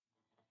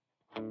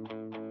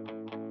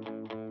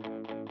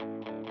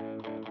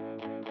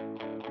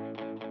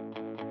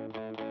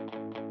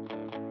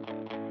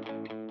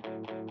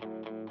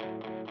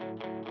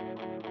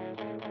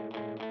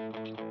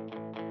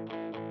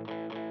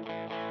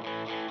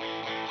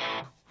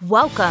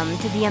Welcome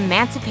to the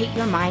Emancipate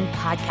Your Mind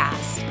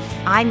podcast.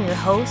 I'm your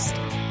host,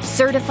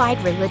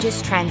 certified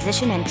religious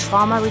transition and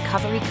trauma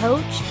recovery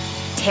coach,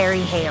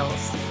 Terry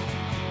Hales.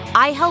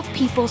 I help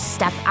people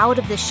step out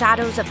of the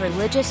shadows of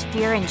religious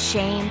fear and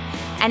shame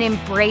and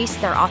embrace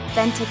their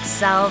authentic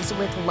selves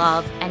with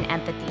love and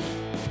empathy.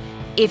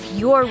 If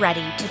you're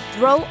ready to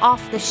throw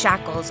off the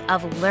shackles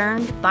of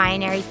learned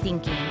binary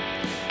thinking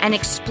and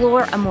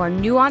explore a more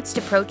nuanced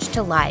approach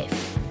to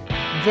life,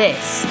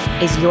 this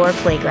is your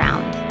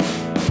playground.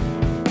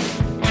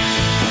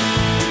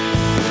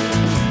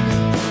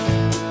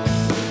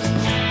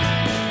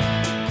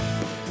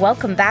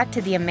 Welcome back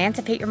to the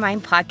Emancipate Your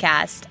Mind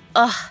podcast.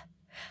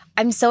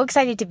 I'm so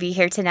excited to be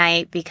here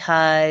tonight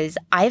because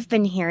I've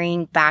been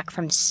hearing back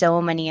from so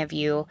many of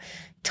you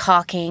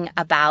talking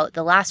about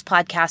the last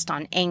podcast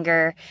on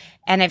anger.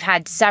 And I've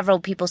had several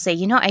people say,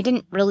 I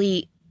didn't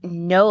really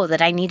know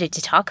that I needed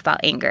to talk about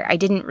anger. I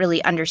didn't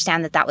really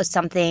understand that that was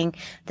something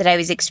that I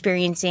was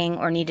experiencing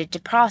or needed to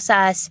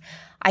process.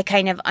 I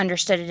kind of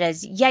understood it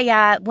as,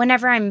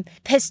 whenever I'm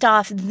pissed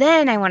off,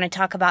 then I want to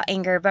talk about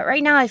anger. But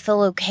right now I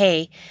feel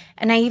okay.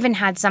 And I even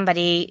had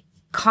somebody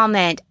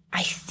comment,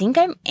 I think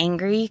I'm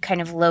angry,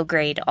 kind of low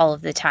grade all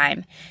of the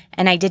time.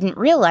 And I didn't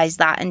realize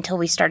that until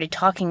we started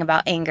talking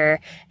about anger.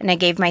 And I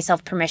gave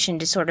myself permission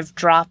to sort of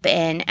drop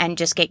in and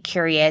just get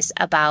curious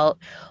about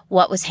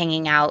what was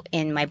hanging out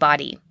in my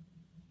body.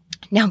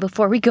 Now,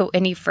 before we go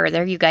any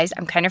further, you guys,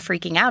 I'm kind of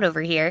freaking out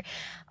over here.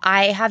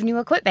 I have new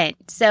equipment.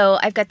 So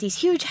I've got these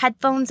huge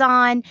headphones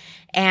on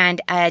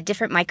and a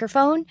different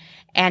microphone.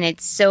 And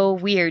it's so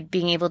weird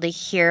being able to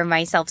hear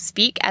myself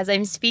speak as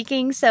I'm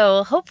speaking.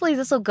 So hopefully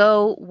this will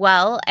go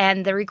well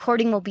and the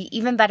recording will be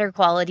even better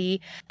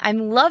quality.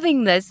 I'm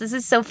loving this. This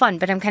is so fun,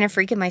 but I'm kind of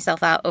freaking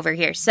myself out over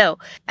here. So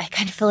I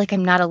kind of feel like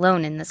I'm not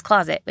alone in this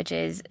closet, which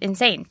is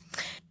insane.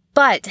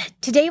 But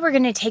today we're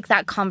going to take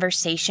that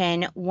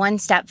conversation one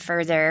step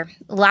further.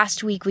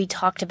 Last week we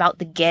talked about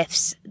the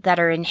gifts that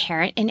are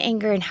inherent in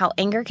anger and how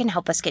anger can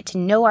help us get to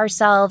know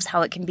ourselves,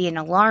 how it can be an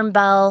alarm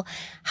bell,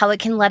 how it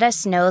can let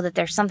us know that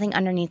there's something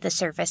underneath the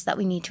surface that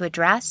we need to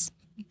address.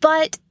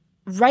 But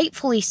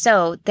rightfully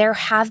so, there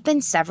have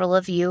been several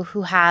of you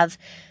who have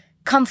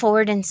come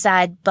forward and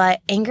said, but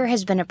anger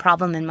has been a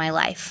problem in my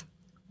life.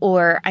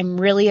 Or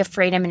I'm really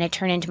afraid I'm going to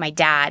turn into my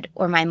dad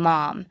or my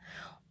mom.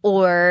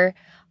 Or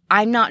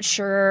I'm not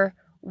sure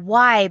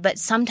why, but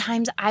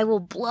sometimes I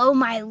will blow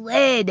my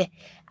lid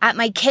at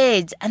my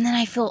kids and then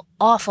I feel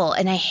awful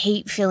and I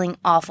hate feeling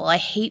awful. I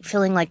hate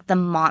feeling like the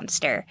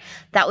monster.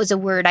 That was a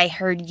word I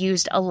heard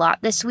used a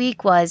lot this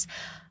week was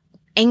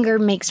anger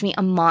makes me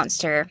a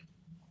monster,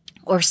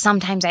 or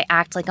sometimes I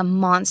act like a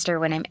monster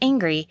when I'm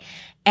angry.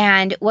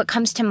 And what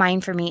comes to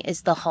mind for me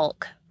is the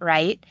Hulk,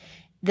 right?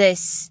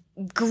 This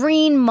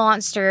green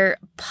monster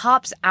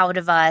pops out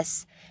of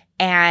us.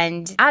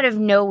 And out of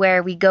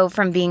nowhere, we go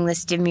from being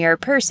this demure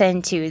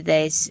person to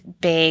this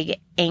big,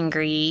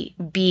 angry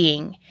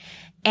being.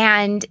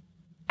 And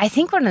I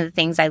think one of the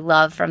things I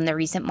love from the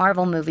recent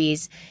Marvel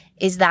movies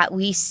is that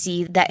we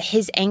see that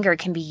his anger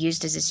can be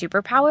used as a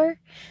superpower,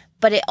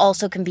 but it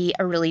also can be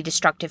a really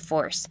destructive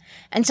force.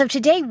 And so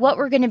today, what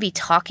we're going to be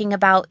talking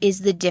about is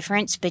the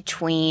difference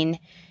between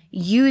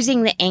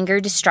using the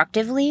anger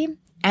destructively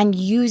and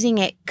using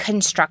it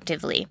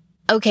constructively.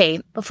 Okay,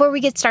 before we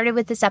get started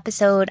with this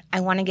episode, I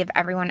want to give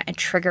everyone a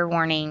trigger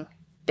warning.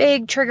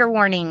 Big trigger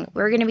warning.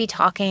 We're going to be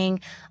talking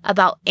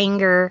about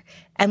anger,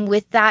 and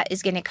with that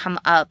is going to come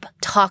up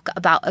talk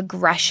about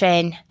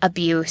aggression,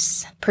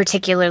 abuse,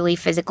 particularly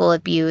physical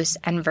abuse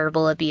and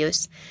verbal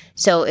abuse.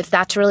 So if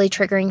that's really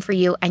triggering for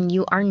you and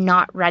you are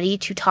not ready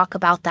to talk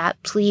about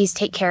that, please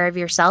take care of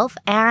yourself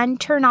and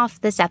turn off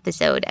this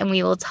episode, and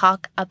we will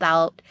talk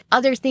about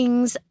other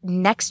things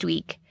next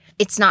week.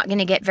 It's not going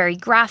to get very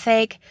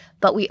graphic,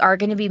 but we are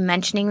going to be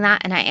mentioning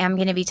that, and I am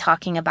going to be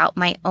talking about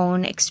my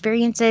own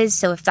experiences.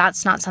 So if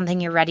that's not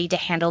something you're ready to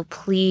handle,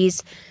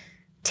 please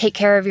take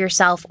care of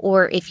yourself.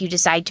 Or if you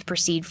decide to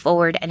proceed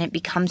forward and it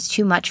becomes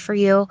too much for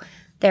you,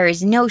 there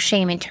is no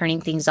shame in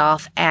turning things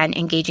off and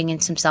engaging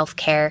in some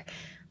self-care.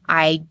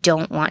 I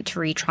don't want to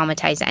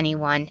re-traumatize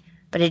anyone,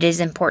 but it is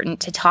important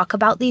to talk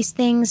about these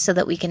things so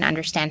that we can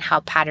understand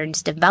how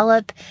patterns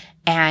develop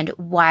and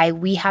why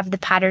we have the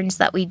patterns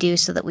that we do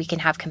so that we can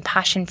have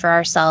compassion for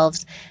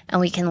ourselves and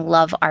we can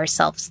love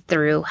ourselves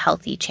through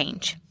healthy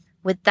change.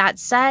 With that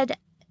said,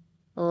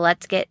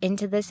 let's get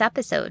into this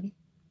episode.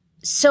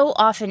 So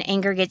often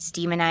anger gets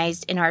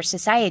demonized in our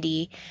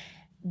society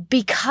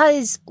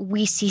because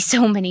we see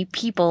so many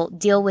people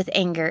deal with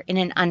anger in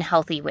an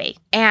unhealthy way.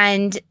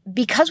 And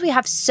because we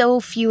have so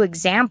few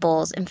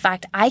examples, in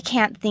fact, I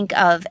can't think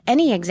of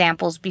any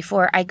examples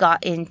before I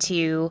got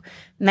into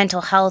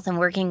mental health and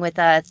working with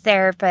a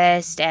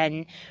therapist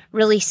and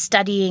really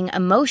studying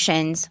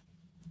emotions.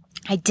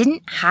 I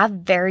didn't have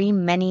very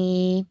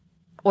many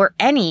or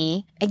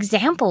any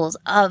examples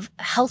of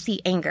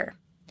healthy anger.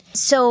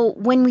 So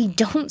when we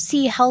don't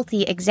see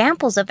healthy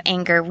examples of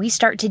anger, we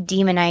start to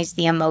demonize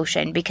the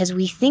emotion because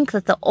we think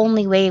that the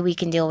only way we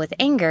can deal with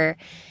anger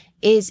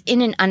is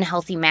in an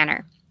unhealthy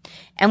manner.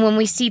 And when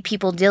we see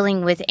people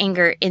dealing with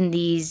anger in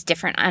these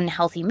different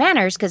unhealthy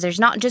manners, because there's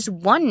not just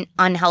one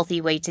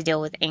unhealthy way to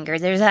deal with anger,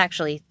 there's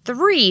actually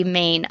 3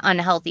 main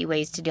unhealthy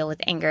ways to deal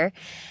with anger.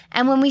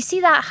 And when we see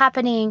that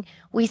happening,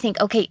 we think,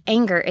 okay,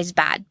 anger is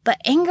bad.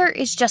 But anger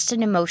is just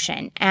an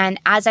emotion. And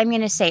as I'm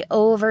going to say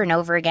over and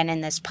over again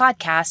in this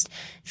podcast,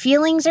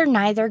 feelings are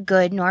neither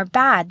good nor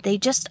bad. They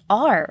just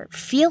are.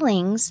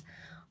 Feelings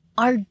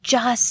are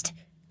just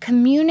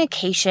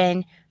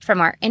communication from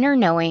our inner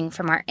knowing,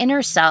 from our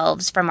inner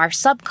selves, from our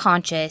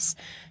subconscious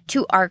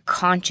to our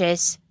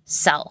conscious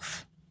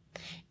self.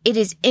 It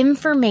is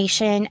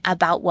information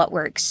about what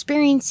we're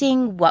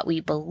experiencing, what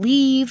we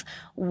believe,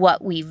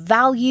 what we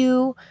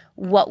value,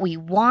 what we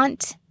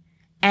want,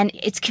 and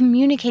it's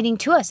communicating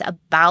to us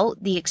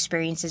about the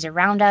experiences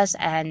around us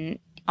and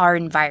our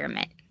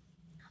environment.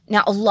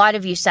 Now, a lot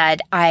of you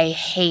said, I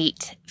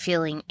hate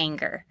feeling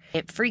anger.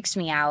 It freaks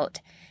me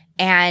out.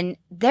 And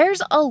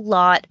there's a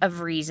lot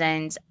of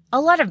reasons,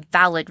 a lot of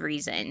valid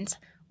reasons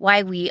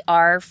why we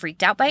are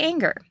freaked out by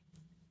anger.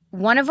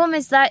 One of them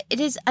is that it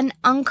is an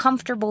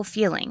uncomfortable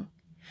feeling.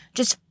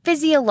 Just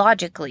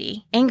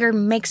physiologically, anger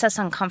makes us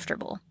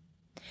uncomfortable.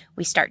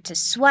 We start to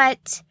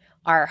sweat,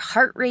 our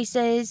heart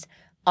races,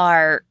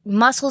 our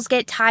muscles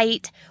get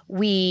tight,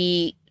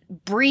 we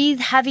breathe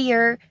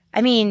heavier.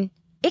 I mean,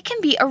 it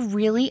can be a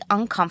really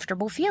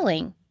uncomfortable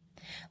feeling.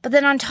 But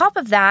then on top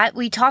of that,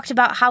 we talked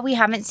about how we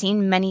haven't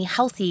seen many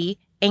healthy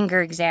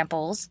anger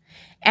examples.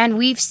 And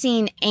we've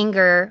seen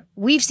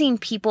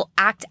people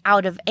act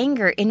out of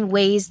anger in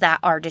ways that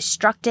are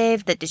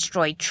destructive, that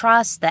destroy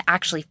trust, that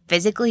actually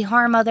physically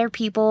harm other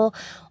people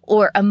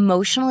or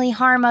emotionally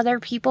harm other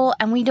people.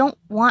 And we don't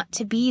want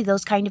to be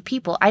those kind of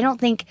people. I don't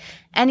think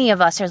any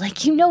of us are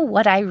like, you know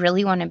what I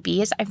really want to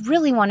be is I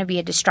really want to be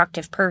a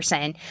destructive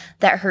person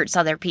that hurts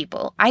other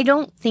people. I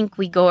don't think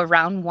we go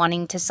around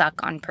wanting to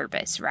suck on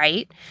purpose,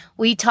 right?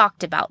 We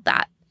talked about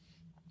that.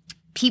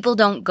 People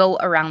don't go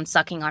around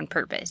sucking on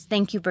purpose.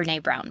 Thank you,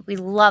 Brene Brown. We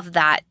love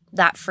that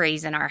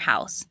phrase in our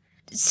house.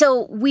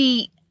 So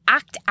we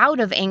act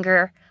out of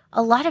anger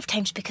a lot of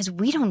times because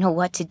we don't know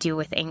what to do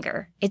with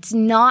anger. It's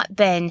not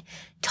been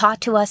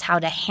taught to us how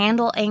to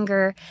handle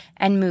anger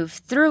and move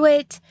through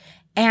it.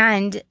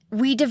 And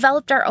we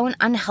developed our own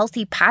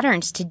unhealthy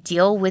patterns to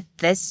deal with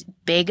this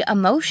big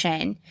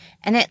emotion.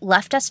 And it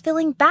left us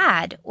feeling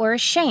bad or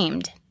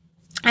ashamed.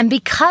 And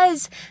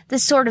because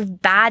this sort of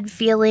bad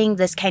feeling,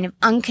 this kind of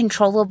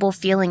uncontrollable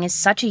feeling is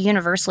such a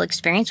universal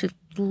experience, we've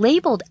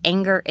labeled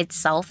anger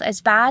itself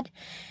as bad,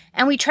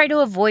 and we try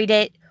to avoid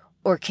it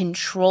or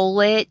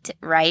control it,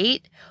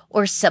 right?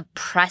 Or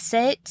suppress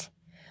it,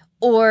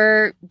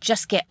 or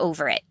just get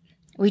over it.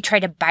 We try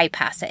to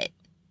bypass it,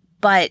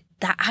 but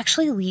that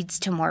actually leads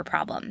to more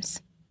problems.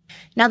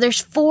 Now,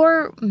 there's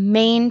 4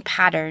 main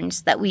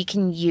patterns that we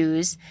can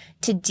use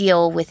to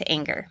deal with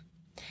anger.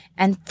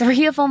 And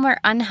 3 of them are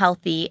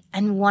unhealthy,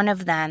 and 1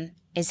 of them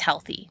is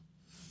healthy.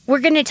 We're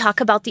going to talk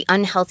about the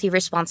unhealthy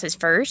responses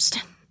first.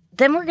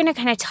 Then we're going to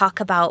kind of talk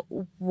about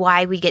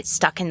why we get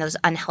stuck in those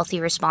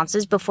unhealthy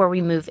responses before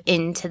we move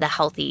into the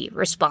healthy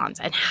response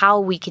and how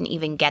we can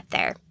even get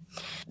there.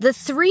 The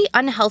 3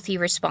 unhealthy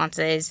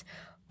responses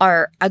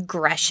are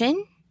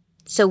aggression.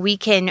 So we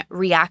can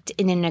react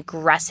in an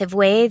aggressive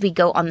way. We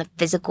go on the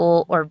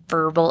physical or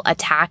verbal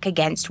attack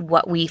against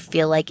what we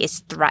feel like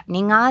is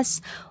threatening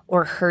us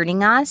or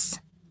hurting us.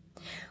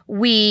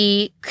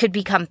 We could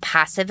become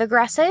passive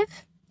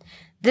aggressive.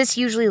 This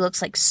usually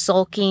looks like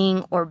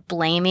sulking or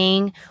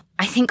blaming.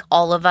 I think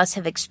all of us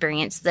have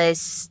experienced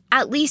this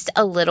at least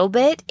a little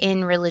bit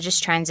in religious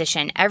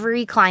transition.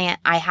 Every client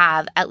I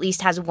have at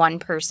least has one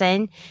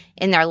person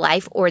in their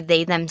life, or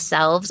they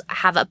themselves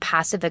have a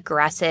passive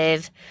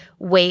aggressive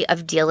way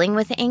of dealing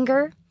with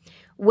anger,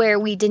 where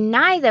we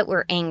deny that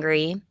we're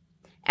angry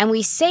and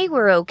we say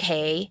we're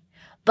okay,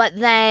 but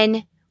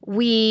then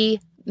we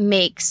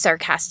make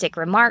sarcastic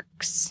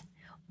remarks,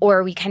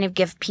 or we kind of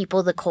give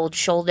people the cold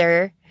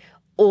shoulder,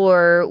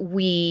 or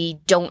we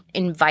don't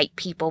invite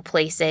people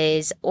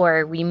places,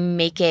 or we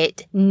make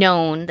it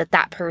known that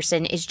that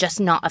person is just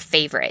not a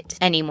favorite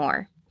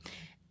anymore.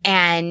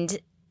 And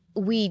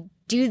we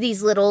do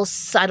these little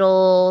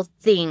subtle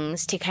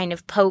things to kind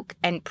of poke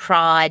and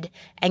prod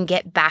and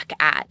get back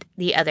at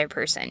the other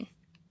person.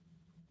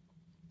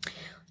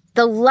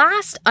 The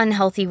last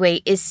unhealthy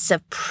way is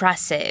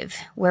suppressive,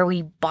 where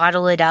we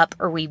bottle it up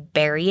or we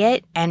bury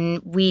it, and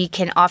we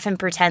can often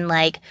pretend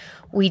like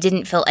we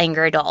didn't feel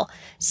anger at all.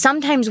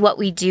 Sometimes what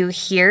we do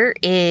here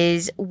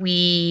is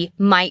we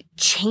might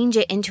change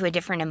it into a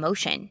different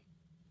emotion.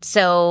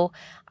 So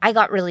I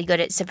got really good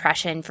at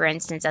suppression, for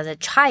instance, as a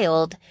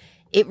child.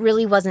 It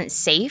really wasn't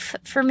safe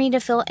for me to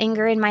feel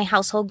anger in my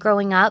household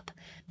growing up.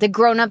 The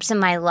grown-ups in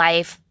my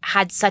life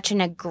had such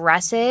an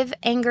aggressive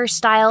anger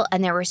style,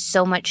 and there was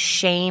so much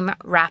shame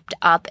wrapped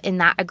up in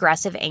that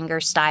aggressive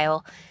anger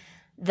style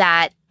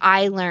that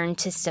I learned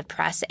to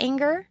suppress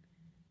anger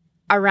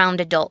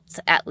around adults,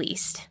 at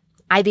least.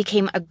 I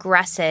became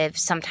aggressive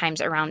sometimes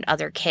around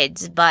other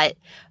kids, but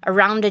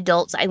around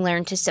adults, I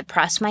learned to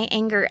suppress my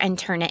anger and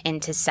turn it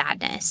into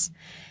sadness.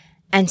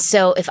 And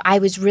so if I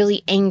was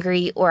really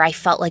angry, or I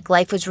felt like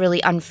life was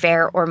really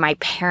unfair, or my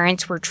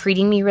parents were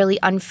treating me really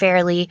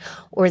unfairly,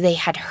 or they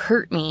had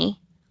hurt me,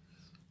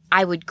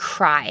 I would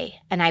cry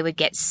and I would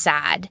get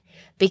sad.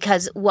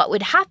 Because what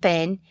would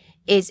happen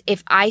is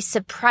if I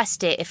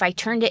suppressed it, if I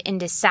turned it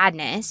into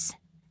sadness,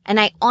 and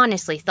I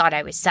honestly thought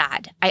I was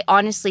sad. I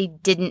honestly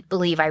didn't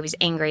believe I was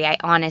angry. I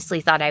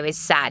honestly thought I was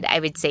sad. I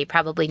would say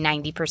probably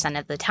 90%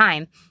 of the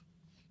time.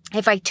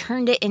 If I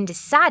turned it into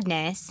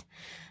sadness,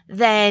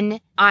 then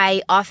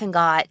I often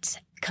got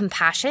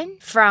compassion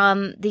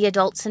from the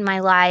adults in my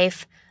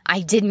life.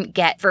 I didn't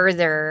get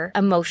further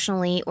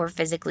emotionally or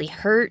physically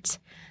hurt.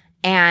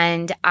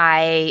 And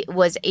I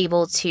was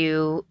able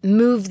to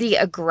move the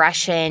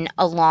aggression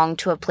along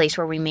to a place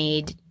where we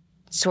made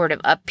sort of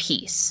a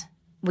peace.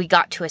 We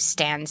got to a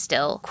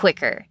standstill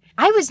quicker.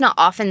 I was not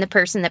often the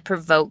person that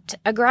provoked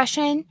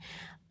aggression,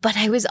 but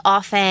I was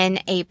often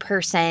a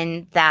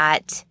person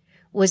that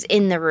was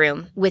in the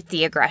room with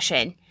the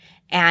aggression.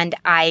 And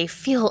I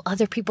feel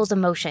other people's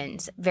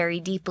emotions very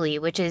deeply,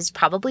 which is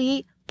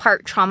probably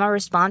part trauma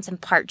response and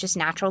part just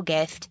natural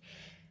gift.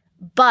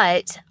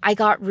 But I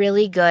got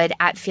really good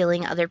at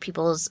feeling other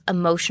people's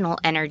emotional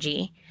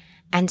energy.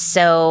 And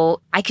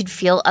so I could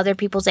feel other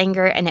people's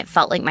anger, and it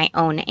felt like my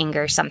own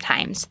anger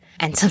sometimes.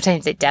 And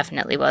sometimes it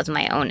definitely was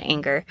my own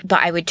anger, but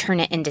I would turn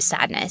it into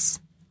sadness.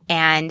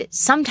 And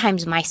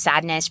sometimes my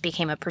sadness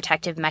became a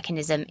protective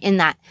mechanism in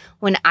that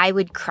when I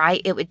would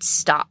cry, it would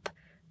stop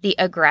the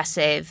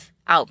aggressive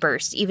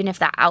outburst, even if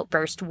that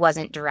outburst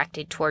wasn't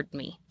directed toward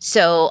me.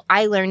 So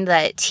I learned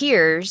that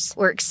tears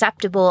were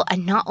acceptable,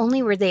 and not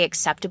only were they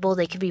acceptable,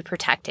 they could be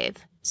protective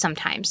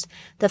sometimes.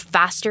 The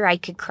faster I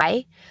could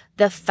cry,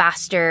 the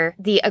faster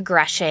the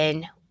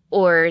aggression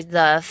or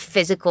the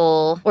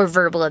physical or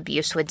verbal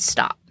abuse would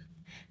stop.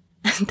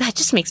 That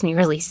just makes me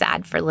really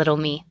sad for little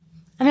me.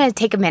 I'm going to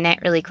take a minute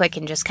really quick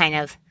and just kind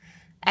of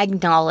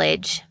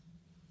acknowledge.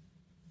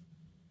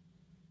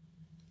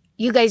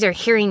 You guys are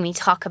hearing me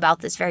talk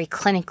about this very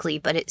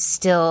clinically, but it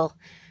still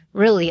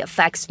really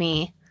affects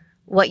me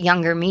what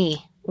younger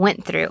me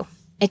went through.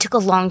 It took a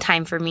long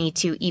time for me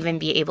to even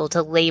be able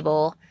to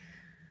label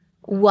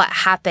what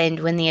happened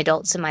when the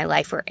adults in my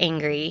life were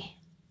angry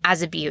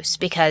as abuse,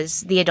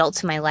 because the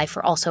adults in my life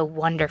were also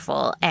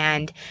wonderful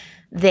and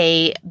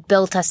they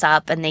built us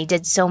up and they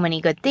did so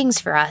many good things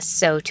for us.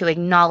 So to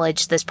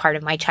acknowledge this part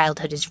of my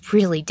childhood is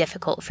really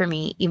difficult for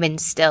me, even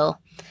still.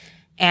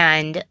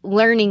 And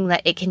learning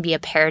that it can be a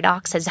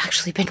paradox has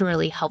actually been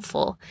really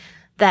helpful,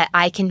 that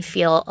I can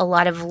feel a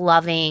lot of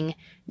loving,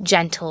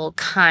 gentle,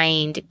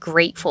 kind,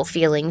 grateful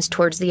feelings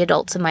towards the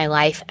adults in my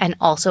life, and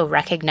also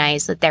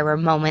recognize that there were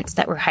moments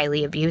that were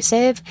highly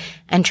abusive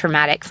and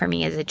traumatic for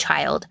me as a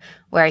child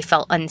where I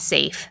felt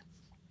unsafe.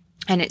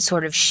 And it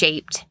sort of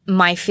shaped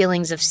my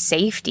feelings of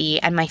safety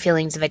and my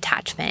feelings of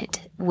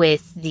attachment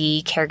with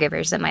the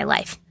caregivers in my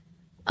life.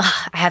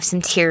 I have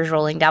some tears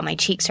rolling down my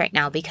cheeks right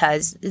now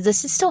because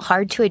this is still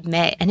hard to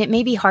admit, and it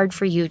may be hard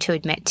for you to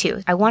admit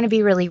too. I want to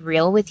be really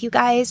real with you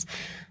guys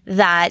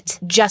that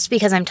just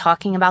because I'm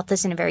talking about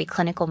this in a very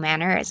clinical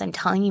manner, as I'm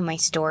telling you my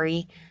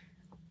story,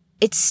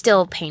 it's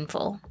still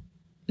painful.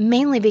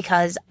 Mainly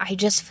because I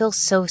just feel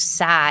so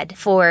sad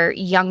for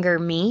younger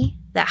me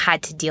that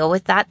had to deal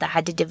with that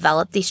had to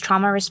develop these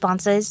trauma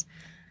responses.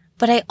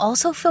 But I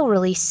also feel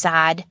really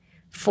sad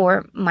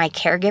for my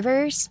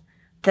caregivers,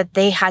 that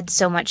they had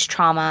so much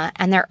trauma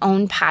and their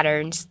own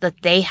patterns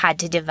that they had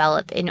to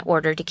develop in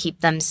order to keep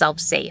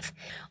themselves safe.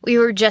 We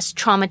were just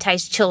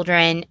traumatized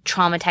children,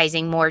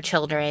 traumatizing more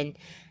children.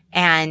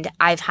 And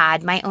I've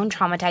had my own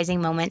traumatizing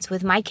moments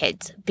with my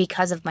kids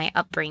because of my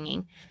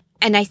upbringing.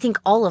 And I think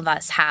all of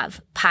us have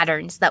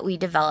patterns that we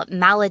develop,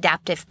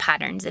 maladaptive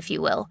patterns, if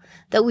you will,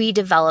 that we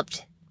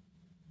developed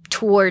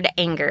toward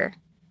anger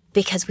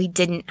because we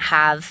didn't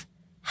have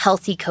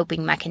healthy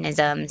coping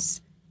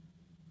mechanisms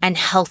and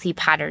healthy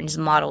patterns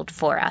modeled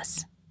for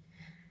us.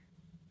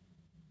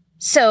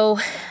 So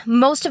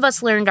most of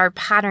us learned our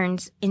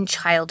patterns in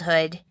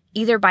childhood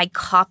either by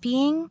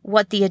copying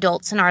what the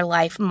adults in our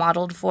life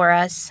modeled for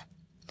us,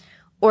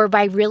 or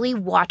by really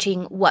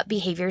watching what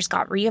behaviors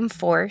got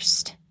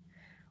reinforced,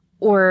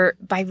 or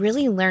by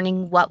really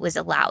learning what was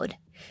allowed.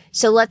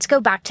 So let's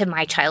go back to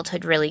my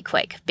childhood really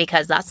quick,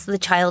 because that's the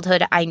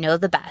childhood I know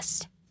the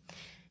best.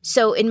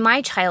 So in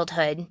my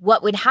childhood,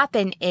 what would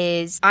happen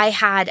is I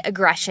had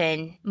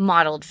aggression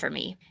modeled for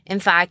me. In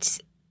fact,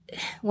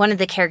 one of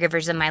the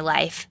caregivers in my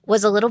life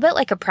was a little bit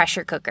like a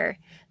pressure cooker.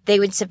 They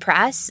would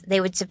suppress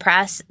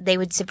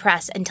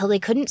until they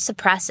couldn't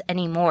suppress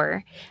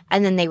anymore,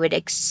 and then they would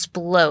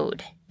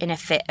explode in a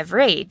fit of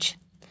rage.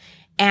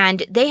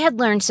 And they had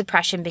learned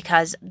suppression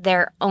because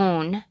their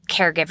own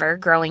caregiver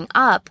growing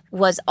up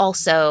was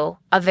also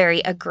a very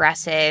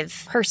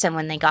aggressive person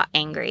when they got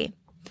angry.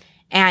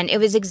 And it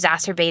was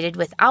exacerbated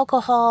with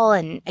alcohol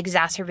and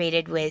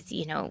exacerbated with,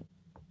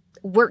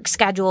 work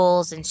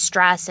schedules and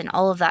stress and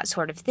all of that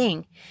sort of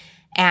thing.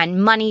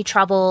 And money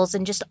troubles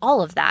and just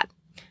all of that.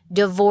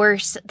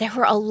 Divorce. There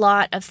were a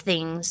lot of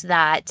things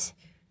that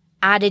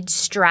added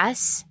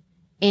stress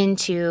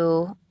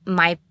into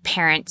my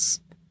parents'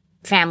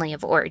 family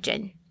of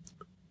origin.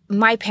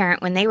 My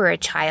parent, when they were a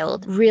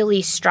child,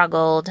 really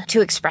struggled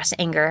to express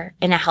anger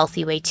in a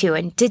healthy way too,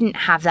 and didn't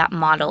have that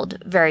modeled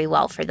very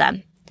well for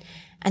them.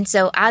 And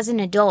so as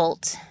an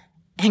adult,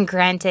 and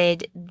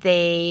granted,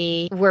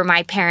 they were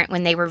my parent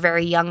when they were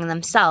very young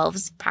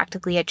themselves,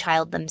 practically a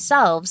child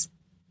themselves,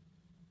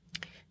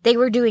 they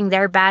were doing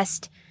their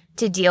best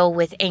to deal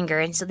with anger.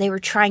 And so they were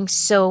trying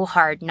so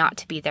hard not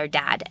to be their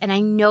dad. And I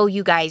know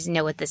you guys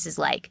know what this is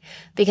like,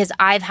 because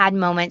I've had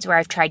moments where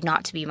I've tried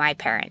not to be my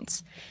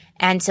parents.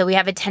 And so we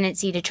have a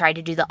tendency to try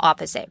to do the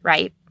opposite,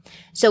 right?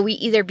 So we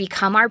either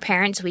become our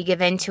parents, we give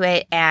into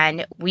it,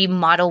 and we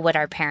model what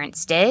our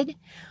parents did,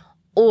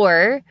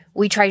 or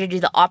we try to do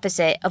the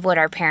opposite of what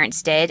our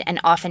parents did. And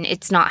often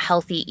it's not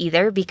healthy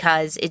either,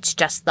 because it's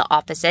just the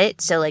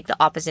opposite. So like the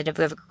opposite of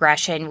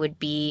aggression would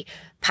be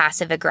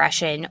passive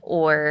aggression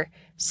or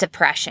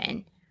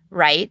suppression,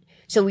 right?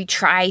 So we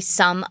try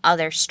some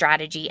other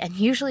strategy, and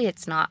usually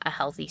it's not a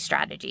healthy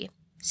strategy.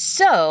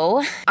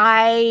 So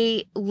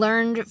I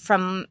learned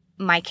from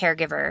my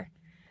caregiver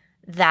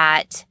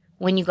that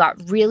when you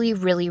got really,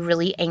 really,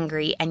 really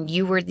angry and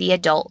you were the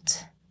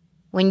adult,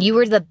 when you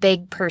were the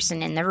big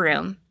person in the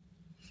room,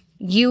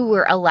 you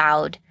were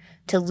allowed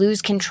to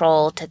lose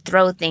control, to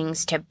throw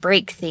things, to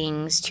break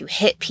things, to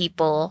hit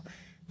people,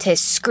 to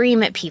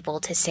scream at people,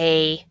 to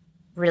say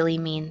really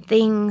mean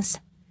things.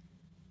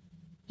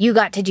 You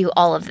got to do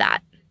all of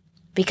that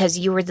because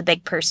you were the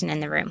big person in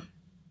the room.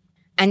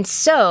 And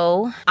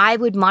so I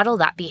would model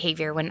that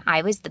behavior when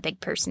I was the big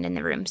person in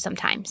the room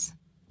sometimes.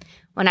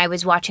 When I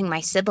was watching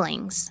my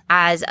siblings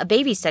as a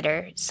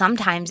babysitter,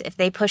 sometimes if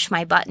they pushed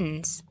my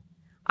buttons,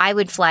 I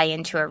would fly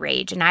into a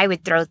rage and I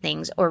would throw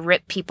things or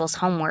rip people's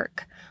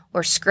homework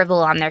or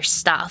scribble on their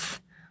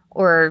stuff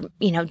or,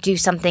 do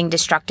something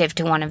destructive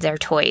to one of their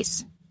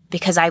toys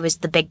because I was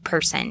the big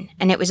person.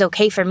 And it was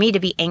okay for me to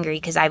be angry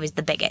because I was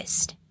the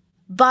biggest.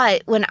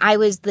 But when I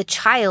was the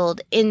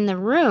child in the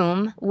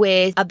room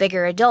with a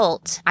bigger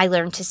adult, I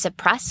learned to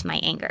suppress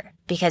my anger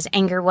because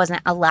anger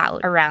wasn't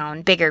allowed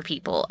around bigger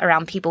people,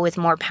 around people with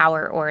more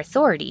power or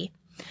authority.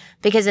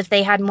 Because if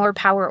they had more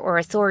power or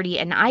authority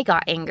and I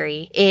got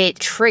angry, it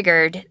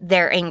triggered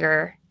their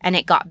anger and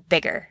it got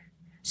bigger.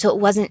 So it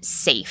wasn't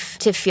safe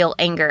to feel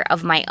anger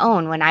of my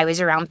own when I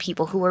was around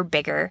people who were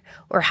bigger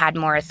or had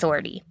more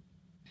authority.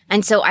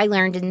 And so I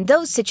learned in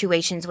those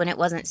situations when it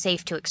wasn't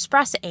safe to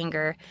express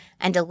anger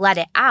and to let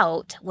it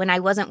out, when I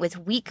wasn't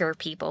with weaker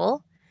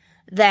people,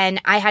 then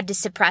I had to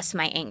suppress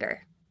my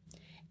anger.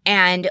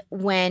 And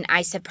when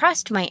I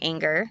suppressed my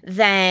anger,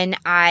 then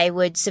I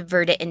would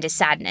subvert it into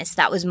sadness.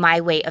 That was my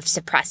way of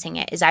suppressing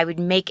it, is I would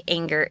make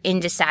anger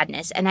into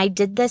sadness. And I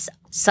did this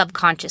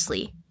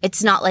subconsciously.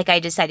 It's not like I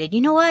decided,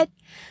 you know what?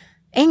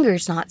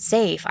 Anger's not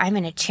safe. I'm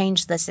going to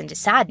change this into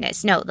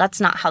sadness. No,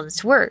 that's not how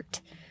this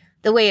worked.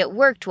 The way it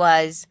worked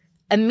was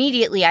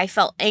immediately I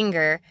felt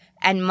anger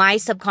and my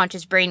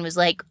subconscious brain was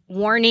like,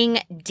 warning,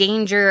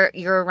 danger,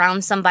 you're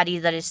around somebody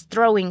that is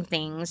throwing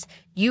things.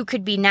 You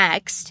could be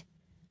next.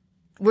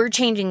 We're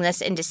changing this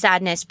into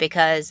sadness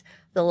because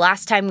the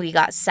last time we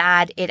got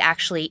sad, it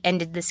actually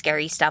ended the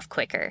scary stuff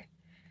quicker.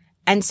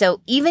 And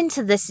so even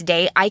to this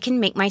day, I can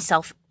make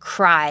myself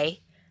cry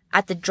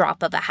at the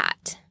drop of a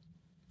hat.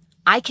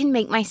 I can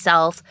make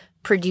myself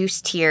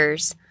produce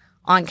tears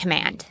on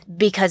command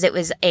because it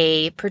was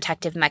a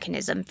protective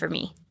mechanism for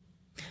me.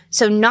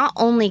 So not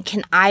only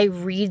can I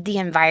read the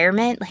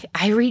environment, like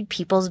I read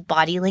people's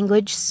body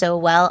language so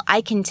well.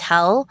 I can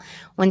tell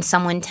when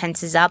someone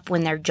tenses up,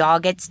 when their jaw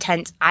gets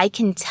tense. I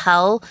can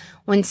tell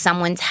when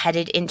someone's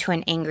headed into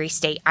an angry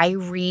state. I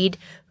read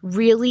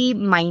really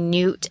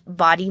minute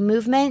body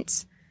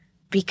movements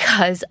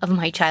because of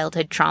my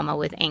childhood trauma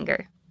with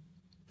anger,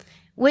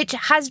 which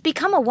has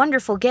become a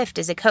wonderful gift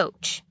as a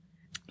coach.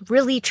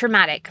 Really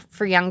traumatic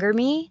for younger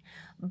me,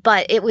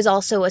 but it was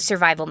also a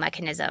survival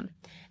mechanism.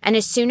 And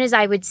as soon as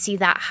I would see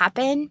that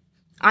happen,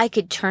 I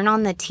could turn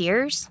on the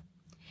tears,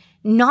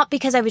 not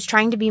because I was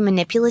trying to be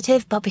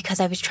manipulative, but because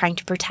I was trying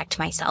to protect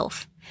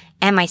myself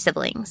and my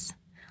siblings.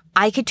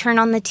 I could turn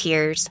on the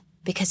tears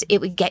because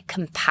it would get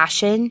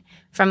compassion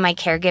from my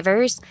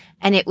caregivers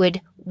and it would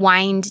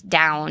wind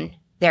down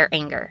their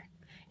anger.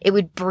 It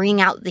would bring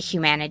out the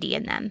humanity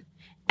in them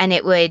and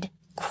it would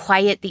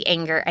quiet the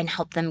anger and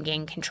help them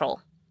gain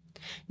control.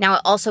 Now,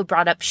 it also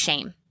brought up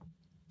shame.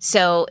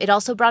 So it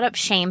also brought up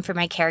shame for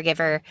my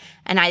caregiver,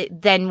 and I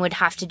then would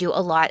have to do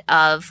a lot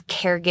of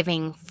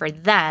caregiving for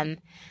them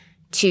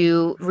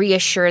to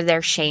reassure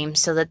their shame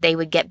so that they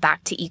would get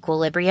back to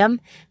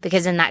equilibrium.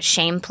 Because in that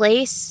shame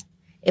place,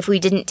 if we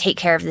didn't take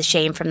care of the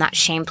shame from that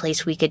shame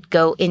place, we could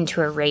go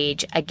into a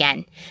rage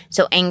again.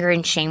 So anger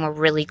and shame were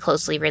really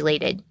closely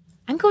related.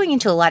 I'm going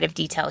into a lot of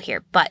detail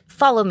here, but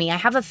follow me. I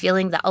have a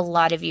feeling that a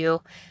lot of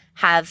you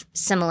have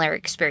similar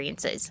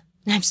experiences.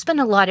 I've spent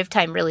a lot of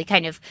time really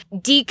kind of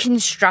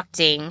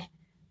deconstructing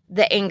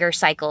the anger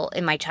cycle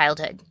in my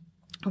childhood.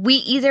 We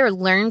either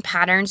learn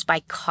patterns by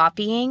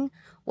copying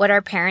what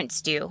our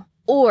parents do,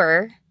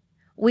 or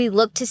we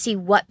look to see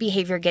what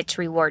behavior gets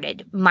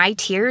rewarded. My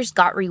tears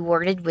got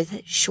rewarded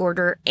with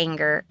shorter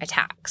anger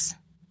attacks.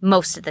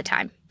 most of the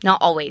time.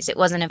 Not always. It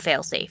wasn't a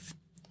fail-safe.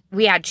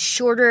 We had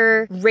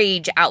shorter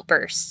rage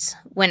outbursts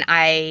when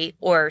I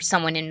or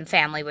someone in the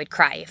family would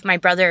cry. If my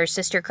brother or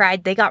sister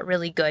cried, they got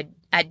really good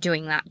at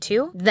doing that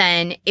too.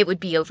 Then it would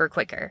be over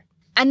quicker.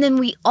 And then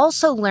we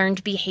also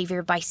learned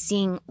behavior by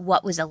seeing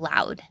what was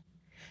allowed.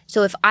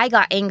 So if I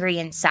got angry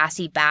and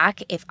sassy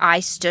back, if I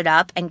stood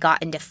up and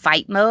got into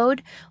fight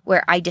mode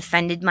where I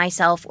defended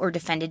myself or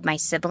defended my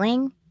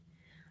sibling,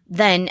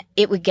 then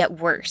it would get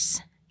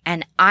worse.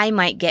 And I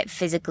might get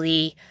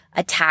physically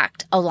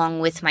attacked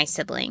along with my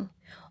sibling.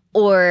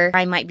 Or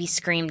I might be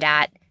screamed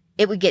at.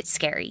 It would get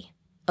scary.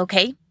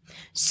 Okay?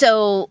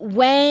 So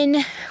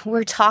when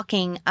we're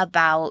talking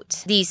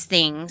about these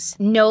things,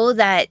 know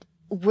that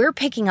we're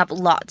picking up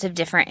lots of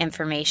different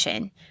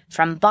information.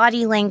 From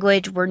body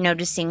language, we're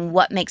noticing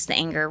what makes the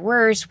anger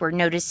worse. We're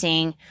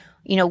noticing,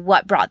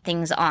 what brought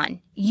things on.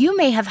 You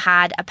may have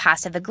had a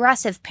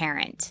passive-aggressive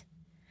parent.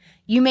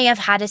 You may have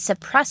had a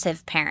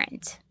suppressive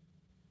parent.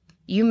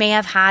 You may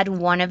have had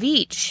one of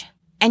each.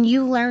 And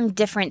you learn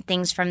different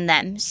things from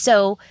them.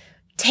 So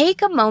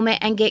take a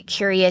moment and get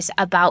curious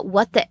about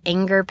what the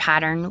anger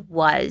pattern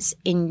was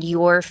in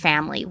your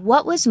family.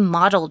 What was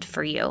modeled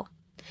for you?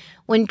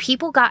 When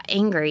people got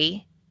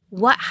angry,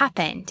 what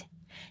happened?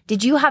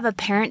 Did you have a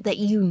parent that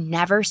you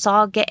never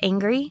saw get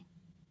angry?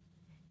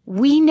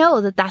 We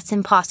know that that's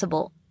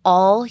impossible.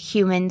 All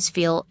humans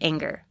feel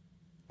anger.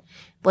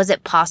 Was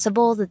it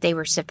possible that they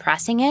were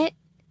suppressing it,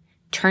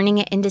 turning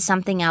it into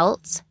something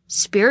else,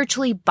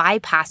 spiritually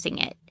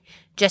bypassing it?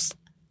 Just,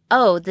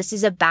 this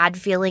is a bad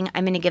feeling.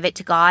 I'm going to give it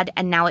to God.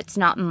 And now it's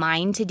not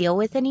mine to deal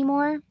with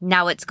anymore.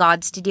 Now it's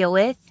God's to deal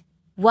with.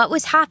 What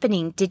was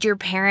happening? Did your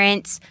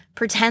parents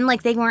pretend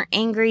like they weren't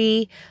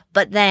angry,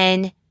 but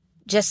then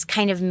just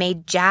kind of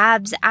made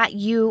jabs at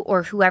you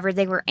or whoever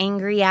they were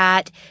angry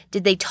at?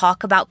 Did they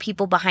talk about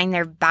people behind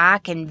their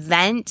back and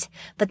vent,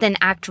 but then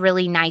act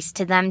really nice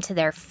to them to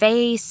their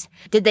face?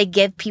 Did they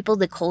give people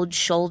the cold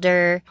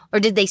shoulder?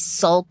 Or did they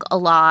sulk a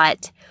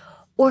lot?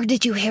 Or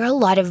did you hear a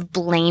lot of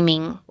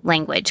blaming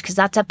language? Because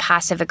that's a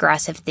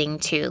passive-aggressive thing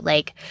too.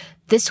 Like,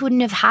 this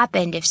wouldn't have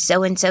happened if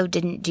so-and-so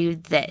didn't do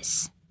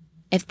this.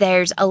 If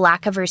there's a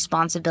lack of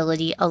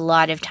responsibility, a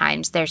lot of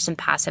times there's some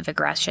passive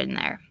aggression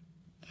there.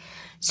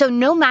 So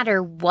no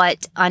matter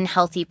what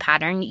unhealthy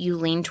pattern you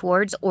lean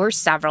towards, or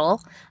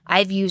several,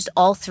 I've used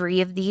all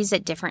three of these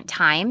at different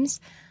times.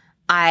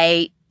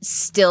 I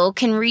still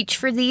can reach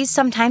for these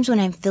sometimes when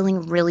I'm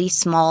feeling really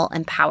small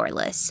and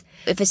powerless.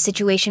 If a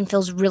situation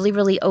feels really,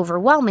 really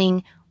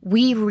overwhelming,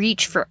 we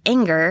reach for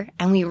anger,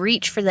 and we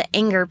reach for the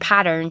anger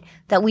pattern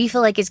that we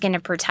feel like is going to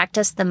protect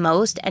us the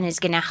most and is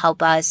going to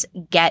help us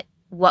get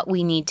what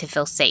we need to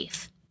feel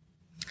safe.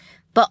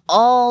 But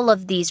all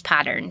of these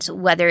patterns,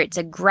 whether it's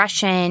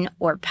aggression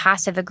or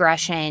passive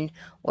aggression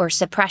or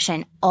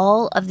suppression,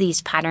 all of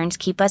these patterns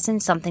keep us in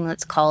something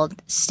that's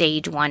called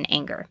stage 1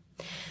 anger.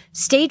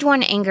 Stage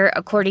 1 anger,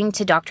 according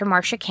to Dr.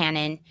 Marsha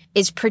Cannon,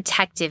 is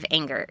protective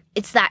anger.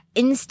 It's that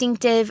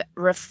instinctive,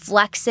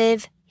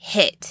 reflexive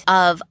hit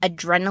of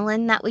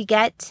adrenaline that we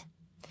get.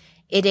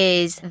 It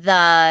is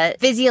the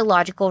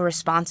physiological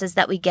responses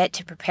that we get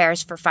to prepare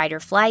us for fight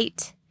or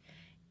flight.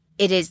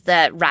 It is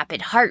the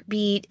rapid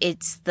heartbeat.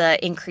 It's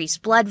the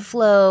increased blood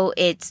flow.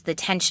 It's the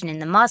tension in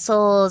the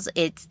muscles.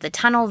 It's the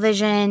tunnel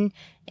vision.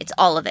 It's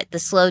all of it. The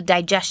slow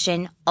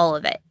digestion, all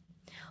of it.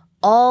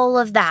 All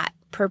of that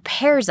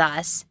prepares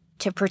us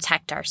to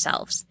protect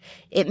ourselves.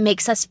 It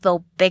makes us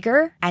feel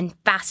bigger and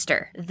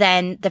faster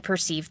than the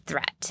perceived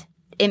threat.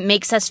 It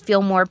makes us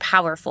feel more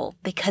powerful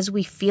because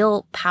we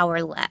feel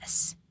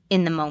powerless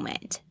in the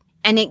moment.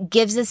 And it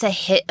gives us a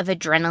hit of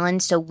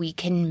adrenaline so we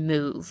can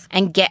move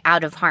and get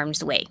out of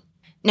harm's way.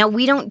 Now,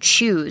 we don't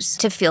choose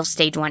to feel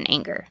stage 1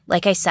 anger.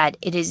 Like I said,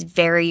 it is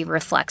very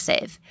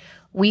reflexive.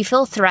 We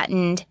feel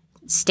threatened,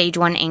 stage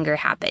 1 anger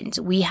happens.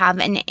 We have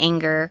an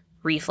anger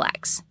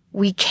reflex.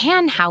 We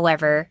can,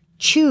 however,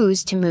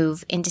 choose to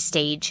move into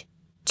stage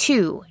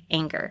 2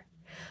 anger.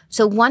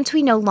 So once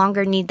we no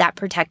longer need that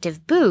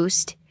protective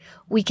boost,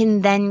 we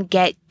can then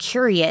get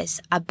curious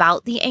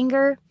about the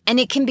anger, and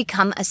it can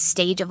become a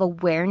stage of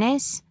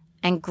awareness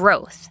and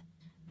growth.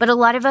 But a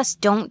lot of us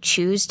don't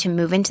choose to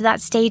move into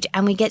that stage,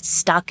 and we get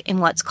stuck in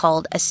what's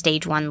called a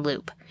stage 1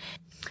 loop.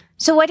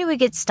 So why do we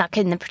get stuck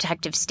in the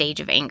protective stage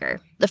of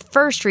anger? The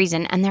first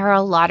reason, and there are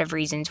a lot of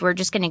reasons, we're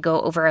just going to go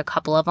over a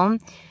couple of them.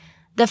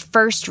 The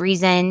first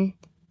reason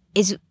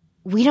is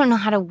we don't know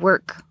how to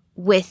work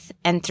with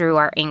and through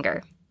our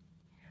anger.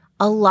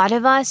 A lot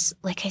of us,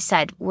 like I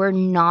said, we're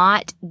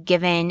not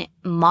given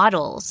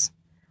models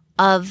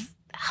of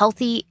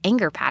healthy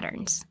anger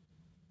patterns.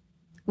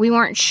 We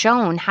weren't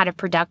shown how to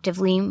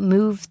productively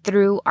move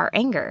through our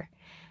anger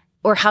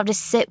or how to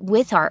sit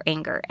with our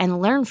anger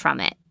and learn from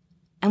it.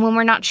 And when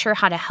we're not sure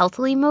how to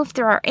healthily move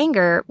through our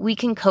anger, we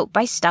can cope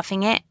by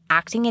stuffing it,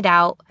 acting it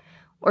out,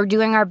 or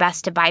doing our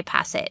best to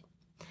bypass it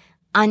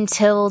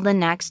until the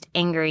next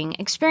angering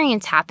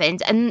experience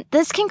happens. And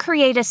this can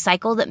create a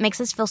cycle that makes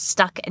us feel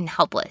stuck and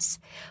helpless,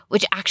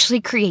 which actually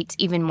creates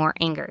even more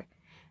anger.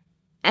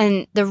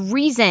 And the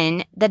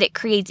reason that it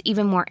creates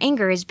even more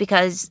anger is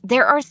because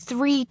there are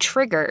 3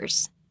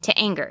 triggers to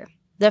anger.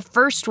 The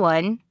first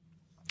one,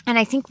 and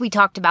I think we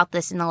talked about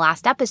this in the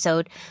last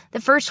episode,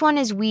 the first one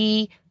is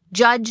we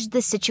judge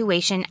the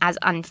situation as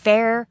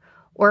unfair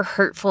or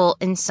hurtful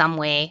in some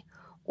way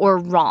or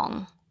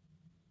wrong.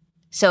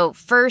 So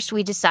first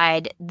we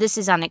decide this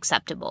is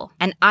unacceptable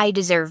and I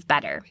deserve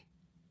better.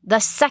 The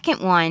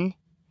second one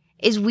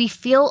is we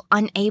feel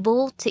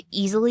unable to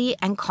easily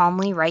and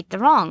calmly right the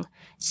wrong.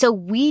 So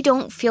we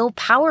don't feel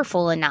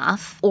powerful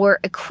enough or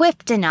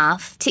equipped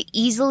enough to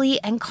easily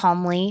and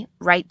calmly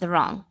right the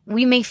wrong.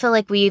 We may feel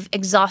like we've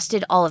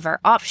exhausted all of our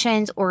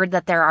options, or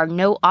that there are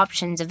no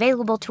options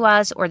available to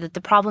us, or that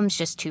the problem's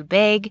just too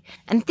big.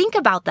 And think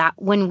about that.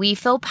 When we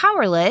feel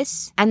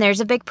powerless and there's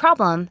a big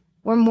problem,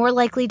 we're more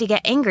likely to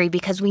get angry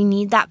because we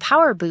need that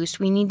power boost.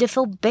 We need to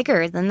feel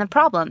bigger than the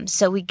problem.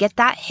 So we get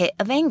that hit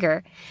of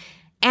anger.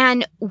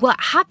 And what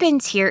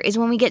happens here is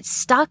when we get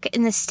stuck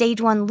in the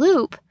stage 1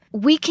 loop,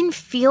 we can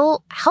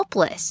feel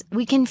helpless.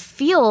 We can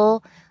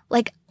feel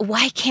like,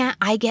 why can't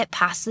I get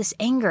past this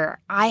anger?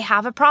 I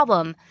have a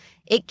problem.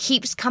 It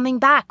keeps coming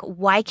back.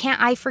 Why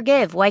can't I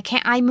forgive? Why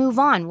can't I move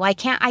on? Why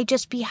can't I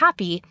just be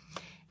happy?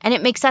 And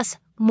it makes us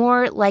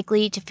more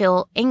likely to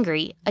feel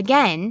angry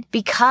again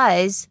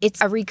because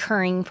it's a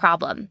recurring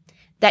problem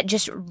that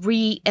just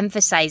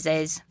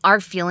re-emphasizes our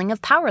feeling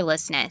of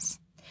powerlessness.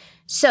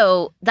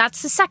 So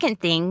that's the second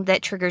thing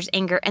that triggers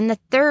anger. And the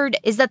third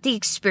is that the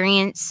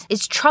experience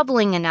is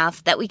troubling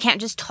enough that we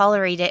can't just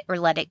tolerate it or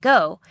let it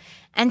go.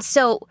 And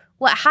so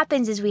what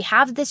happens is we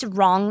have this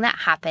wrong that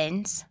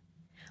happens.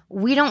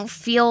 We don't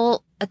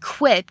feel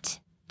equipped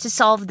to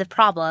solve the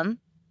problem.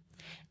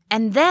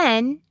 And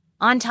then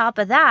on top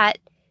of that,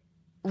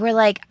 we're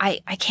like, I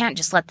can't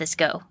just let this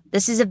go.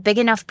 This is a big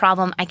enough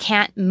problem. I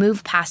can't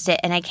move past it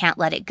and I can't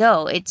let it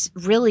go. It's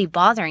really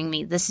bothering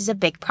me. This is a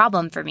big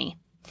problem for me.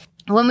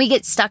 When we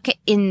get stuck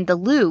in the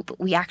loop,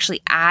 we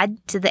actually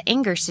add to the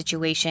anger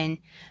situation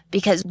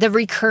because the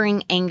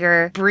recurring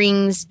anger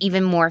brings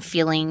even more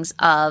feelings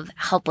of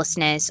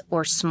helplessness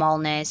or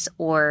smallness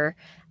or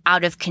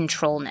out of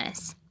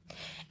controlness.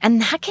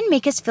 And that can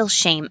make us feel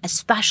shame,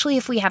 especially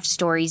if we have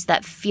stories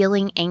that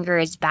feeling anger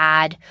is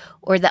bad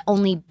or that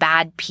only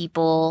bad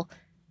people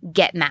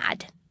get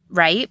mad,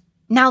 right?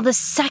 Now, the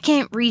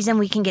second reason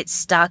we can get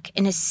stuck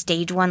in a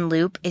stage 1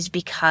 loop is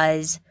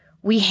because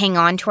we hang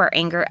on to our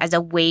anger as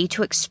a way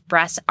to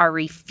express our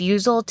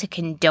refusal to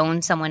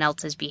condone someone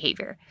else's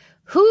behavior.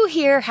 Who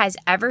here has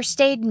ever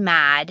stayed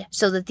mad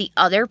so that the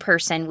other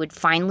person would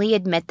finally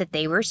admit that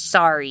they were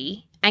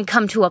sorry and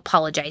come to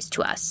apologize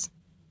to us?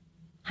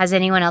 Has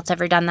anyone else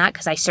ever done that?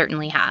 Because I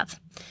certainly have.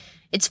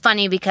 It's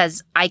funny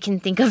because I can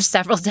think of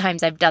several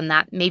times I've done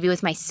that, maybe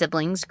with my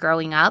siblings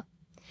growing up.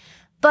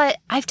 But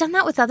I've done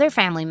that with other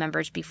family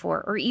members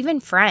before, or even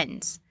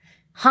friends.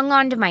 Hung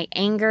on to my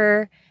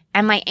anger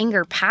and my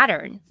anger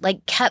pattern,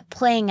 like kept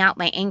playing out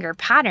my anger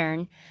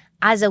pattern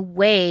as a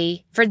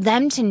way for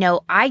them to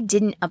know I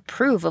didn't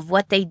approve of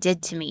what they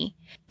did to me.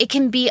 It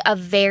can be a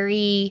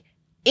very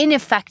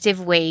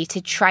ineffective way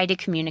to try to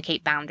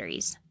communicate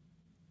boundaries.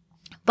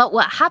 But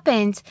what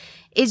happens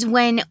is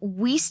when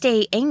we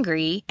stay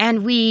angry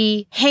and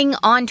we hang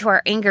on to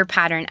our anger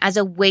pattern as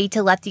a way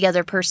to let the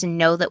other person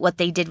know that what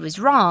they did was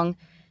wrong,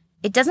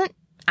 it doesn't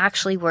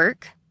actually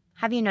work.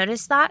 Have you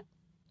noticed that?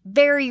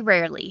 Very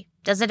rarely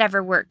does it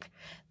ever work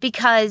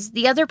because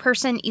the other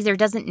person either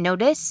doesn't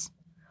notice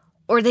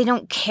or they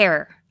don't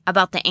care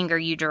about the anger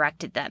you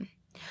directed them.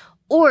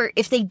 Or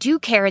if they do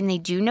care and they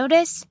do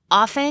notice,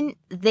 often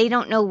they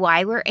don't know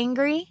why we're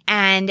angry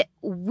and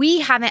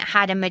we haven't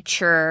had a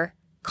mature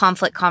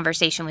conflict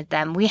conversation with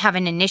them. We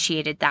haven't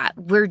initiated that.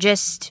 We're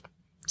just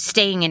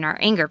staying in our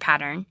anger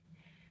pattern.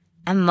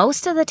 And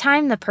most of the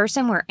time, the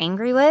person we're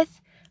angry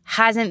with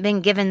hasn't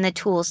been given the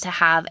tools to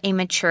have a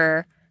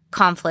mature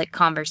conflict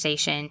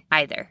conversation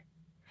either.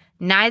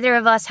 Neither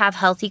of us have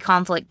healthy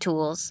conflict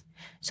tools.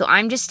 So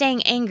I'm just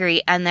staying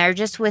angry and they're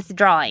just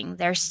withdrawing.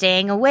 They're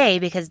staying away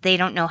because they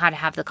don't know how to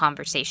have the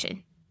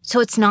conversation. So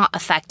it's not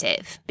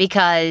effective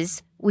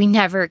because we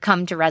never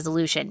come to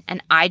resolution.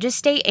 And I just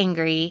stay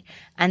angry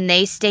and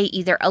they stay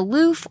either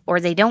aloof or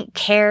they don't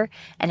care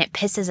and it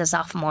pisses us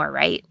off more,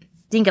 right?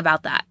 Think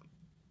about that.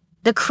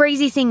 The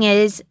crazy thing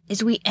is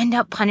we end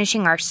up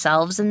punishing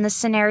ourselves in this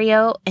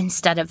scenario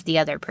instead of the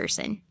other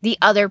person. The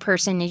other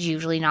person is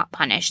usually not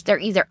punished. They're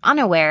either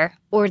unaware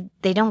or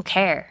they don't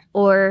care,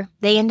 or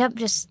they end up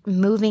just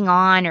moving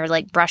on or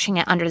like brushing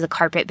it under the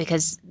carpet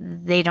because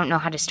they don't know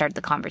how to start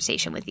the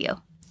conversation with you.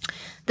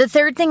 The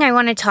third thing I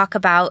want to talk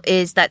about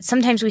is that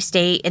sometimes we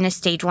stay in a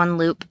stage 1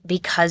 loop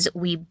because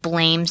we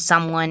blame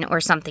someone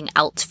or something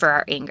else for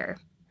our anger.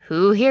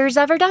 Who here's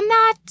ever done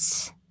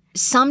that?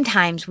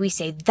 Sometimes we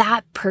say,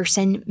 that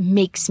person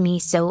makes me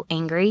so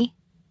angry,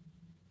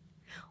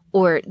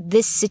 or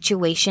this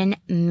situation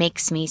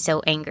makes me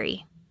so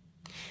angry.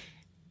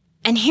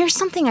 And here's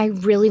something I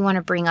really want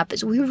to bring up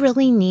is we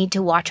really need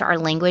to watch our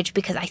language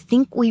because I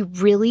think we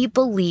really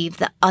believe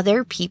that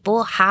other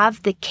people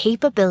have the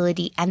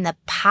capability and the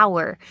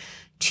power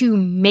to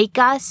make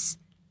us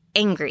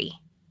angry.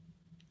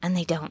 And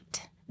they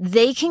don't.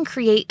 They can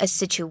create a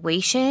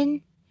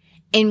situation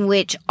in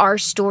which our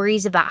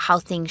stories about how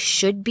things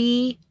should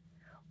be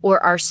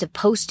or are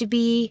supposed to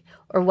be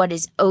or what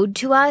is owed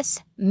to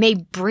us may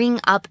bring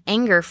up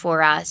anger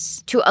for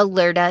us to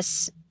alert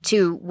us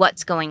to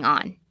what's going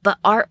on. But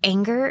our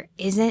anger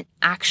isn't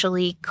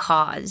actually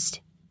caused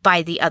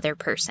by the other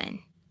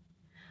person.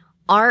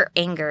 Our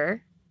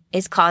anger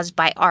is caused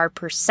by our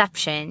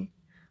perception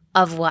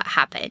of what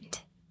happened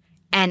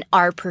and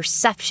our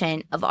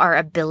perception of our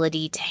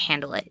ability to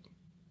handle it.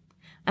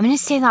 I'm going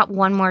to say that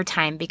one more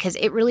time because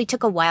it really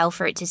took a while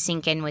for it to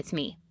sink in with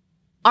me.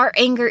 Our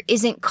anger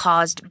isn't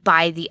caused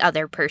by the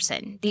other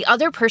person. The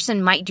other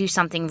person might do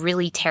something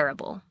really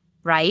terrible,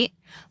 right?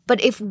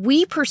 But if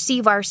we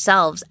perceive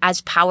ourselves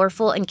as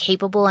powerful and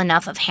capable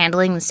enough of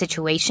handling the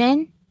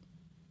situation,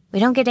 we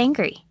don't get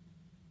angry.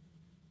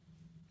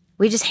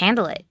 We just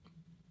handle it.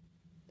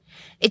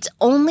 It's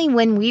only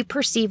when we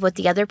perceive what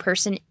the other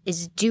person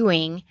is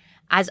doing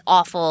as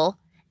awful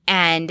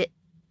and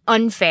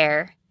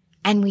unfair,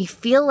 and we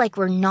feel like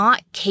we're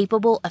not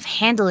capable of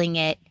handling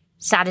it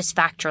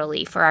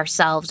satisfactorily for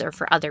ourselves or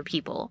for other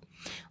people.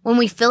 When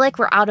we feel like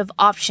we're out of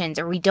options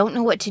or we don't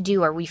know what to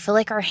do or we feel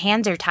like our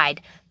hands are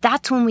tied,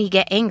 that's when we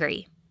get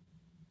angry.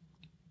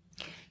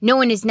 No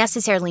one is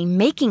necessarily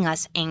making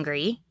us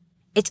angry.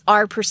 It's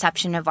our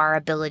perception of our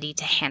ability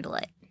to handle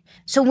it.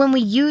 So when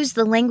we use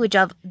the language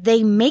of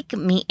they make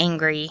me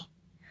angry,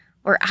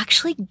 we're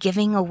actually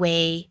giving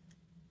away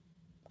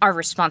our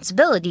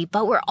responsibility,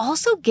 but we're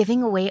also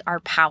giving away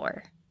our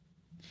power.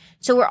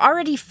 So we're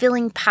already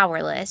feeling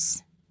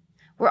powerless.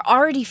 We're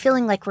already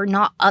feeling like we're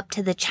not up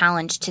to the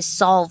challenge to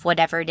solve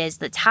whatever it is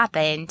that's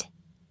happened.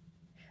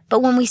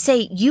 But when we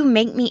say, you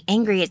make me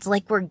angry, it's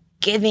like we're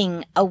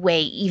giving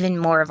away even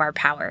more of our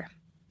power.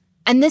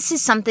 And this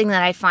is something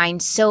that I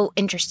find so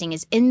interesting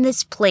is in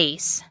this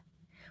place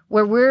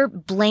where we're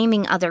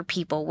blaming other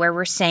people, where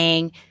we're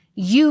saying,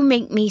 you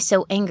make me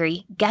so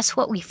angry, guess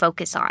what we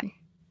focus on?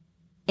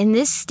 In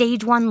this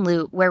stage 1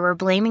 loop where we're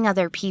blaming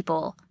other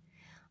people,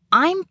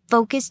 I'm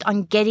focused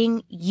on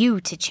getting you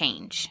to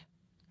change.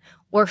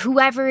 Or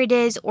whoever it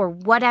is or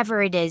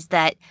whatever it is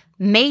that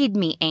made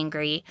me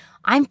angry,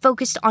 I'm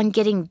focused on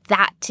getting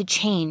that to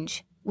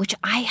change, which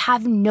I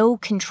have no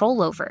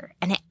control over.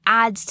 And it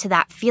adds to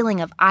that feeling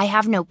of I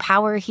have no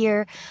power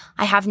here.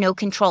 I have no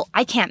control.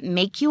 I can't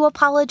make you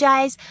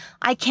apologize.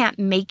 I can't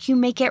make you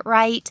make it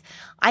right.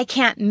 I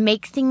can't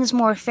make things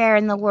more fair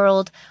in the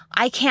world.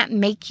 I can't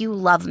make you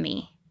love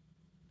me.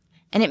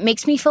 And it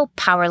makes me feel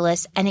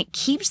powerless and it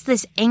keeps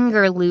this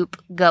anger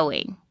loop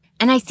going.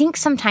 And I think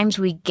sometimes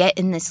we get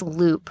in this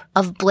loop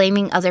of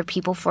blaming other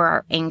people for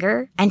our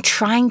anger and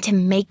trying to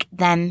make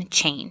them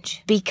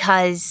change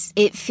because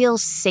it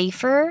feels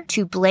safer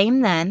to blame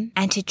them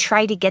and to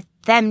try to get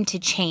them to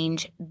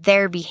change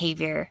their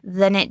behavior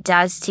than it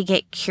does to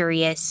get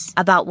curious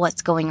about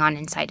what's going on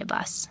inside of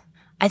us.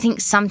 I think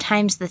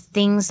sometimes the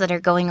things that are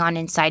going on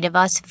inside of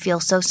us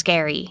feel so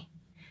scary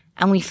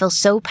and we feel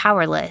so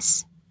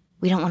powerless,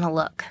 we don't want to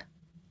look.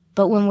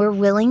 But when we're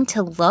willing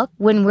to look,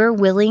 when we're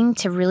willing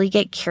to really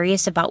get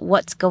curious about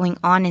what's going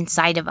on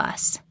inside of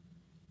us,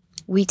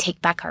 we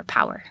take back our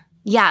power.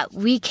 Yeah,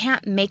 we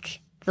can't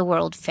make the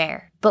world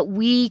fair, but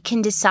we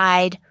can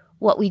decide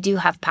what we do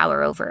have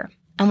power over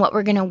and what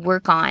we're going to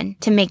work on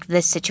to make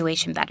this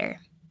situation better.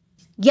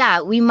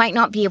 Yeah, we might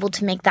not be able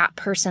to make that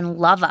person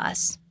love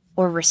us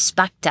or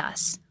respect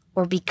us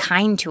or be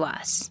kind to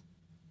us.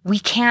 We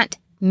can't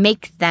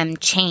make them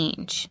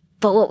change.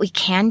 But what we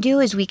can do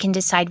is we can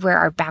decide where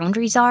our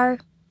boundaries are.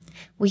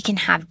 We can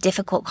have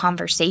difficult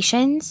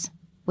conversations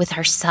with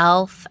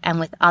ourselves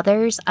and with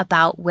others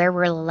about where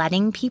we're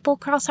letting people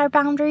cross our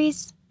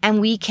boundaries.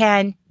 And we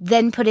can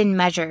then put in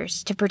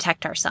measures to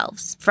protect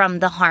ourselves from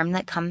the harm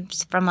that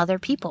comes from other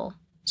people.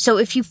 So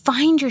if you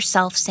find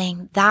yourself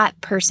saying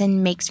that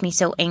person makes me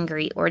so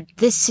angry or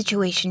this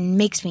situation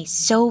makes me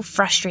so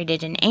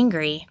frustrated and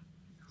angry,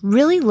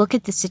 really look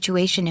at the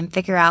situation and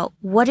figure out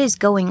what is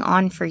going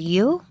on for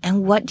you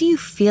and what do you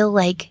feel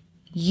like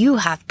you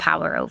have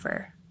power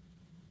over?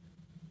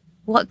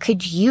 What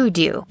could you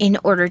do in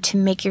order to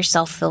make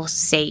yourself feel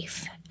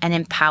safe and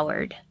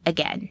empowered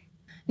again?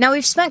 Now,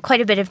 we've spent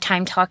quite a bit of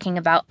time talking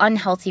about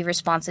unhealthy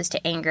responses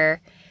to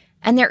anger,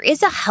 and there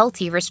is a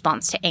healthy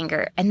response to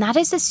anger, and that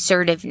is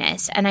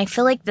assertiveness. And I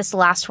feel like this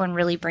last one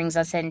really brings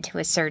us into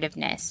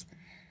assertiveness.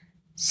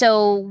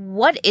 So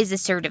what is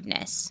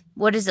assertiveness?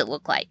 What does it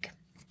look like?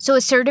 So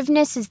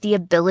assertiveness is the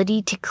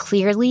ability to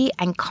clearly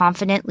and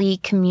confidently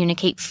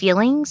communicate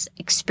feelings,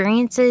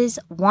 experiences,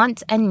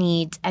 wants and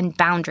needs, and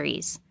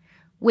boundaries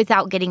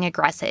without getting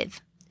aggressive,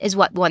 is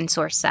what one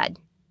source said.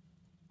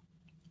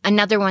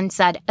 Another one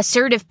said,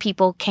 assertive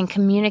people can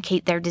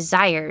communicate their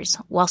desires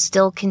while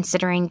still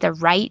considering the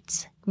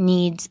rights,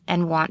 needs,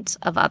 and wants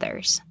of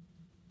others.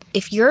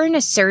 If you're an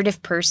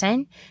assertive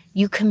person,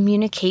 you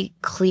communicate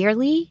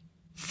clearly,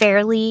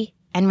 fairly,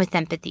 and with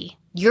empathy.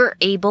 You're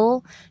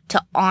able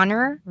to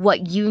honor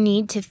what you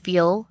need to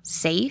feel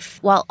safe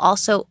while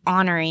also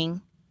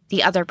honoring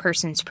the other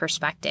person's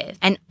perspective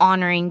and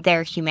honoring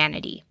their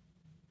humanity.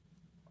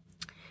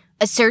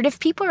 Assertive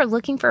people are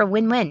looking for a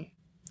win-win.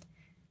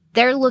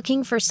 They're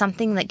looking for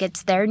something that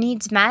gets their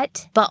needs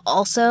met, but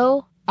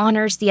also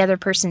honors the other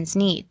person's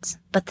needs.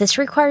 But this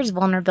requires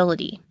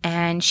vulnerability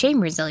and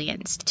shame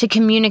resilience to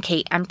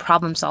communicate and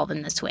problem solve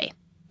in this way.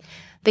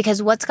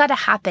 Because what's got to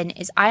happen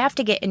is I have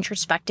to get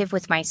introspective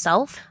with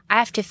myself. I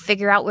have to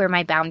figure out where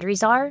my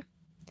boundaries are.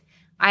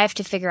 I have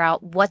to figure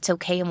out what's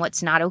okay and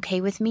what's not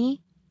okay with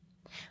me.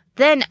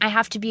 Then I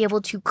have to be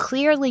able to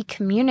clearly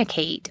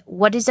communicate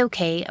what is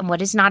okay and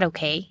what is not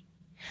okay.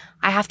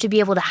 I have to be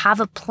able to have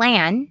a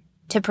plan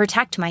to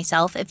protect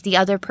myself if the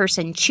other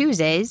person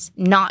chooses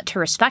not to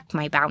respect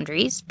my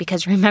boundaries,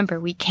 because remember,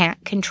 we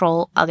can't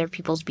control other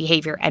people's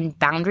behavior, and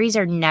boundaries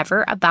are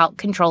never about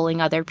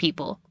controlling other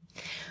people.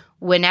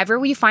 Whenever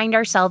we find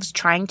ourselves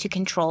trying to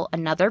control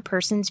another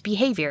person's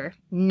behavior,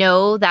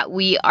 know that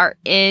we are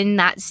in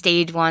that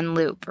stage 1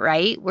 loop,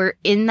 right? We're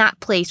in that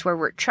place where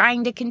we're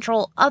trying to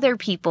control other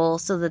people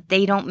so that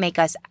they don't make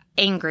us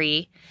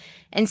angry,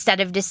 instead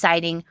of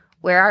deciding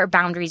where our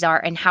boundaries are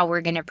and how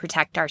we're going to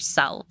protect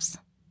ourselves.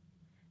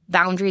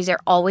 Boundaries are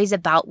always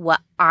about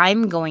what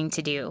I'm going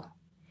to do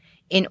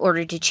in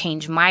order to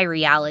change my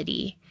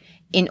reality,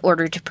 in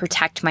order to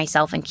protect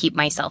myself and keep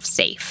myself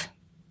safe.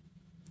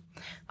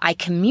 I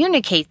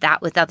communicate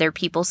that with other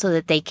people so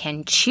that they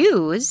can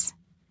choose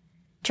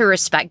to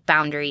respect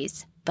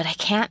boundaries, but I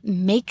can't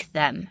make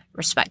them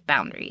respect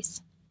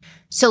boundaries.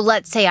 So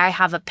let's say I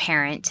have a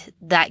parent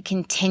that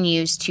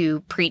continues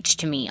to preach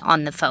to me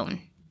on the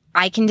phone.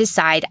 I can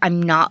decide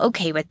I'm not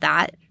okay with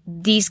that.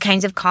 These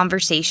kinds of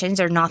conversations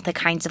are not the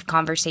kinds of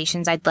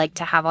conversations I'd like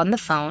to have on the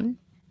phone.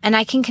 And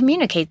I can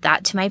communicate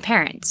that to my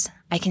parents.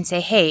 I can say,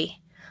 hey,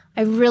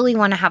 I really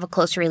want to have a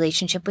close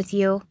relationship with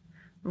you.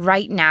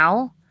 Right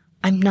now,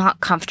 I'm not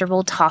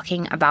comfortable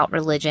talking about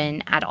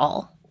religion at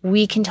all.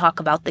 We can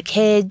talk about the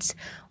kids.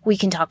 We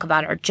can talk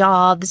about our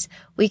jobs.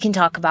 We can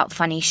talk about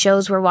funny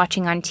shows we're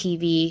watching on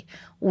TV.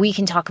 We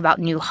can talk about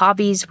new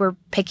hobbies we're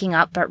picking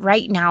up. But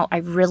right now, I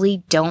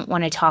really don't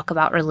want to talk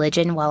about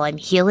religion while I'm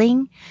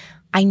healing.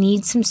 I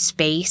need some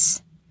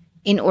space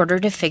in order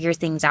to figure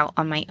things out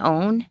on my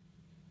own.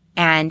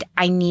 And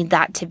I need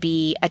that to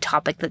be a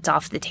topic that's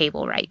off the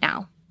table right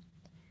now.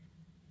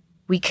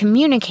 We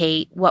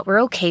communicate what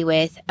we're okay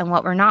with and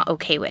what we're not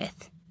okay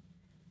with.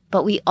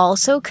 But we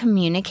also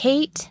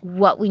communicate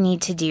what we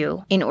need to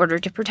do in order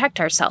to protect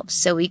ourselves.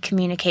 So we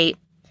communicate,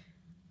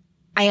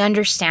 I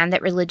understand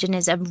that religion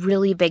is a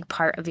really big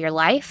part of your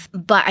life,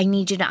 but I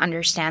need you to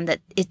understand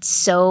that it's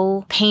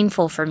so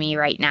painful for me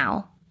right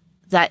now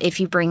that if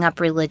you bring up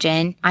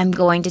religion, I'm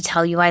going to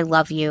tell you I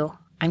love you.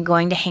 I'm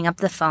going to hang up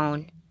the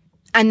phone.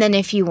 And then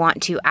if you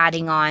want to,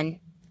 adding on,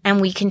 and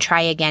we can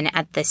try again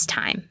at this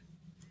time.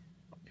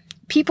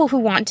 People who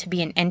want to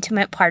be an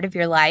intimate part of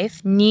your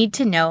life need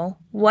to know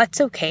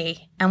what's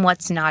okay and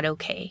what's not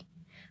okay.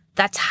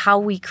 That's how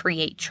we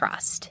create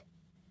trust.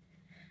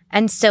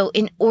 And so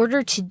in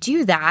order to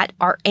do that,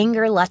 our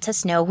anger lets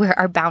us know where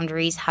our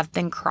boundaries have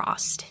been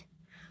crossed.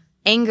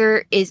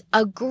 Anger is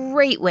a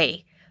great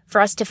way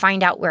for us to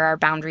find out where our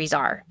boundaries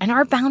are. And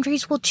our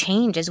boundaries will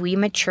change as we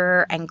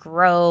mature and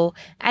grow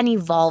and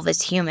evolve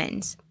as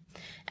humans.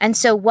 And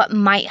so what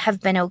might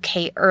have been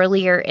okay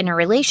earlier in a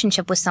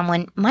relationship with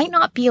someone might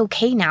not be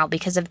okay now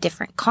because of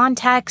different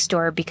context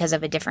or because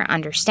of a different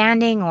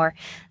understanding or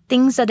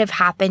things that have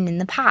happened in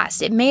the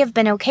past. It may have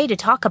been okay to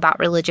talk about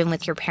religion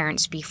with your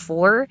parents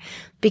before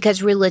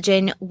because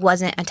religion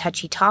wasn't a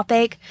touchy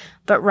topic,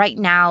 but right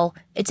now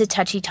it's a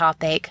touchy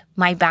topic.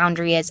 My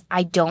boundary is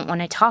I don't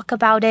want to talk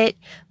about it,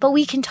 but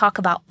we can talk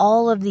about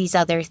all of these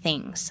other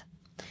things.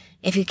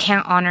 If you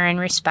can't honor and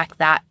respect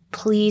that,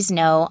 please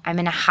know I'm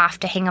going to have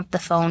to hang up the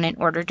phone in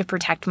order to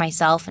protect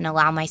myself and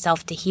allow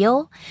myself to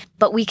heal,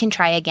 but we can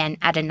try again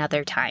at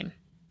another time.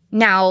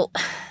 Now,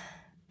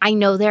 I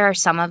know there are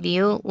some of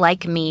you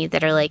like me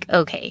that are like,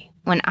 okay,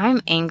 when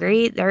I'm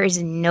angry, there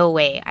is no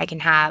way I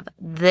can have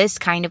this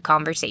kind of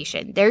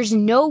conversation. There's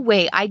no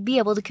way I'd be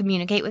able to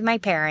communicate with my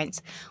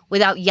parents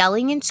without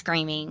yelling and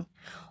screaming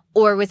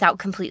or without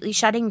completely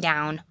shutting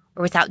down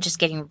or without just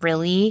getting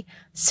really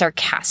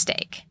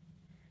sarcastic.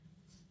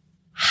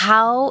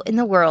 How in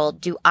the world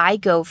do I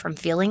go from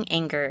feeling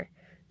anger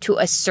to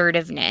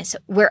assertiveness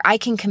where I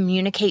can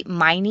communicate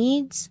my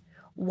needs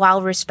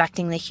while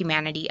respecting the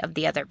humanity of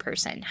the other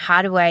person?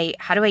 How do I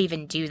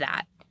even do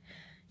that?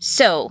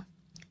 So,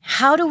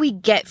 how do we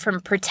get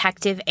from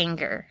protective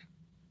anger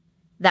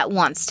that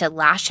wants to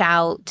lash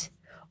out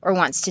or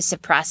wants to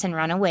suppress and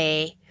run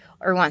away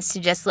or wants to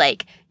just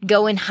like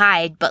go and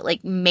hide but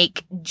like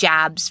make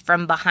jabs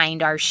from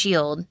behind our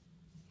shield?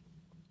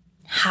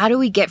 How do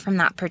we get from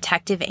that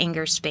protective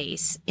anger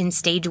space in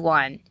stage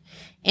 1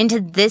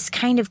 into this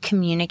kind of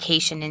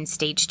communication in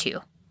stage 2?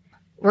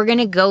 We're going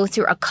to go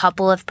through a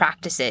couple of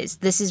practices.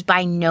 This is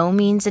by no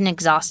means an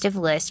exhaustive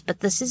list, but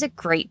this is a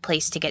great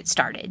place to get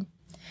started.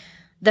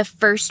 The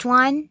first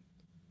one,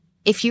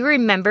 if you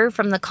remember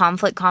from the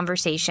conflict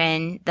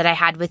conversation that I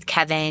had with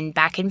Kevin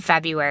back in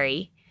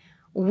February,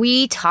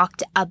 we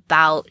talked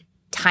about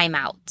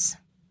timeouts.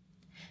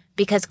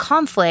 Because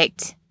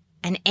conflict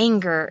and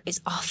anger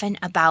is often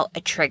about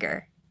a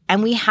trigger.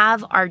 And we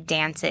have our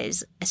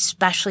dances,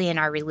 especially in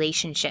our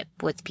relationship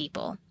with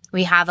people.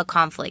 We have a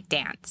conflict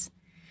dance.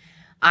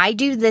 I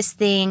do this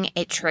thing,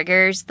 it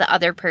triggers the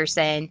other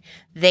person.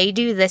 They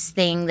do this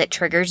thing that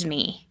triggers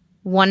me.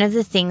 One of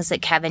the things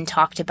that Kevin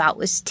talked about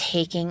was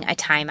taking a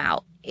time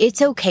out.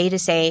 It's okay to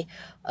say,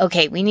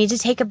 okay, we need to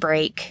take a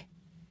break,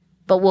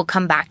 but we'll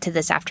come back to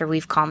this after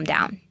we've calmed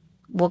down.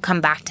 We'll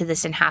come back to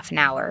this in half an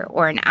hour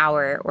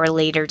or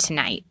later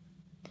tonight.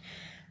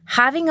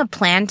 Having a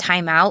planned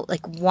time out,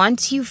 like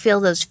once you feel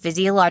those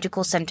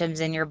physiological symptoms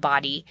in your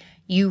body,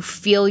 you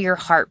feel your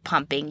heart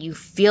pumping, you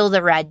feel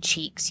the red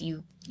cheeks,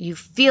 you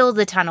feel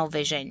the tunnel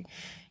vision.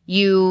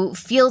 You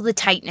feel the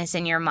tightness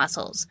in your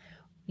muscles.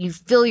 You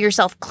feel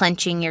yourself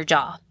clenching your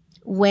jaw.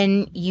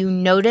 When you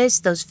notice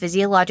those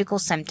physiological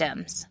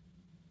symptoms,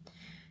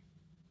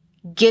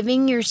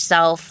 giving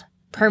yourself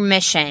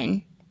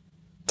permission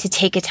to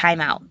take a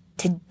time out,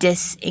 to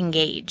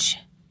disengage,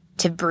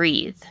 to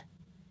breathe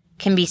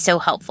can be so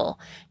helpful.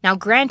 Now,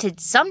 granted,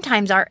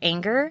 sometimes our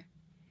anger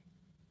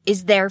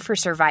is there for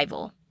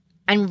survival.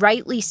 And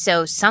rightly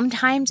so.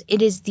 Sometimes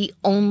it is the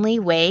only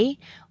way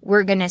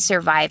we're going to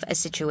survive a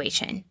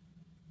situation.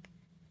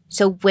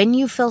 So when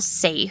you feel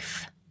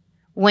safe,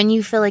 when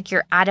you feel like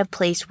you're at a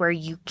place where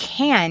you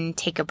can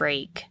take a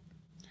break,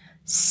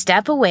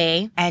 step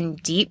away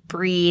and deep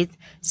breathe.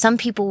 Some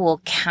people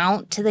will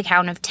count to the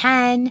count of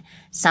 10.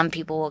 Some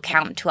people will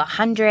count to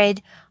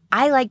 100.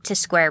 I like to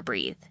square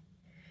breathe.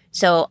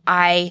 So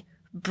I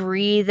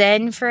breathe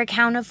in for a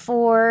count of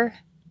 4.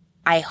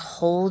 I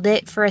hold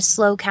it for a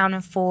slow count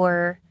of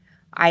 4.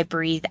 I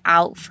breathe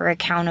out for a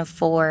count of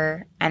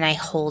 4, and I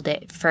hold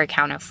it for a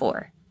count of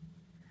 4.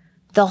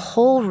 The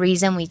whole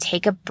reason we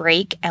take a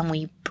break and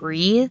we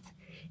breathe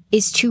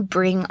is to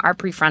bring our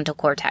prefrontal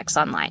cortex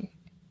online.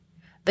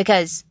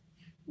 Because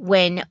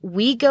when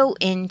we go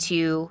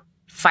into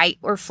fight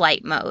or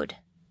flight mode,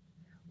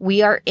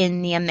 we are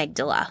in the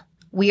amygdala.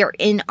 We are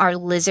in our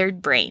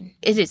lizard brain.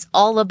 It is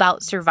all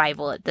about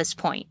survival at this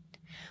point.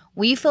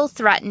 We feel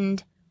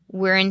threatened.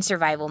 We're in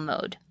survival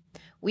mode.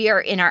 We are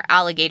in our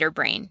alligator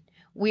brain.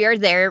 We are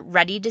there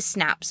ready to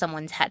snap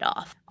someone's head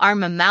off. Our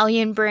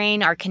mammalian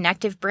brain, our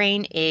connective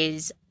brain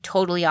is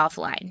totally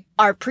offline.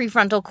 Our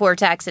prefrontal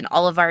cortex and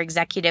all of our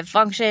executive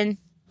function,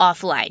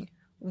 offline.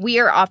 We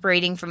are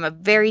operating from a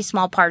very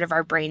small part of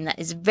our brain that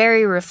is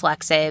very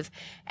reflexive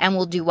and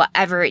will do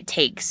whatever it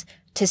takes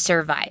to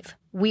survive.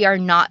 We are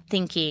not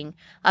thinking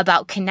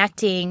about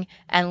connecting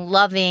and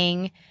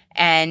loving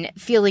and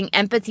feeling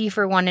empathy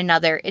for one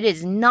another. It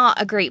is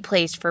not a great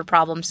place for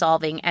problem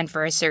solving and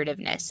for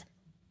assertiveness.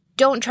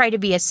 Don't try to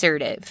be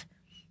assertive.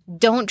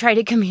 Don't try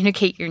to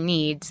communicate your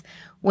needs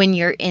when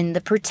you're in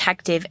the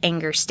protective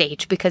anger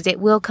stage, because it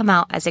will come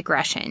out as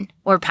aggression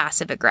or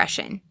passive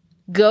aggression.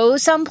 Go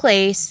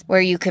someplace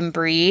where you can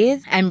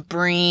breathe and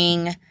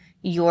bring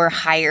your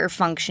higher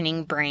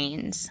functioning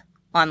brains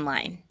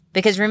online.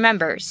 Because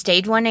remember,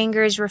 stage 1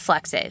 anger is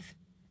reflexive.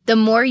 The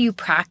more you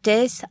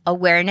practice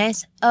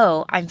awareness,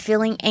 oh, I'm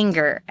feeling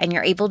anger, and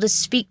you're able to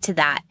speak to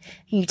that,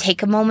 and you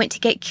take a moment to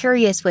get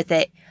curious with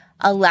it,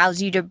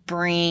 allows you to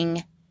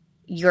bring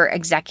your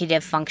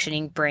executive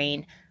functioning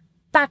brain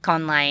back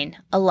online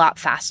a lot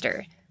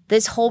faster.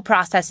 This whole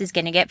process is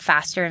going to get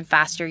faster and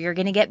faster. You're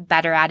going to get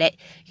better at it.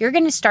 You're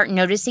going to start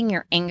noticing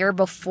your anger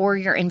before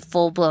you're in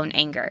full-blown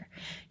anger.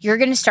 You're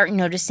going to start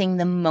noticing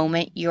the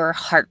moment your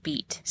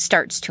heartbeat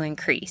starts to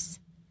increase.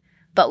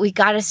 But we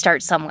got to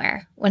start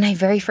somewhere. When I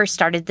very first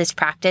started this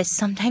practice,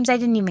 sometimes I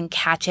didn't even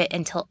catch it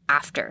until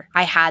after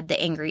I had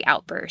the angry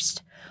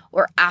outburst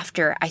or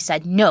after I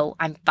said, no,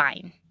 I'm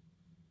fine.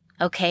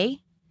 Okay?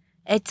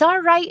 It's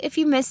all right if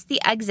you missed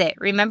the exit.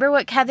 Remember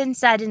what Kevin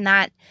said in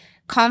that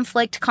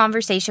conflict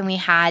conversation we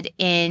had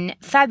in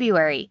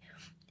February.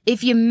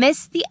 If you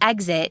miss the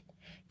exit,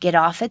 get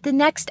off at the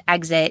next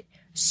exit,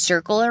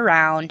 circle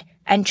around,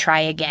 and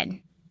try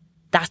again.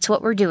 That's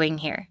what we're doing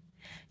here.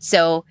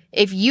 So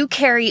if you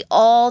carry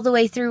all the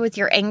way through with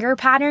your anger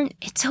pattern,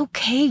 it's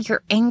okay.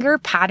 Your anger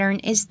pattern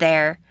is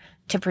there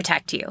to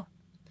protect you.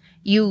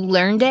 You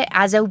learned it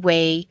as a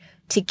way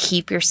to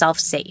keep yourself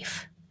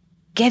safe.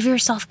 Give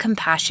yourself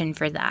compassion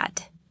for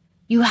that.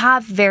 You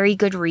have very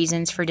good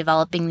reasons for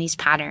developing these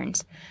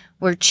patterns.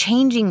 We're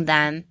changing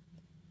them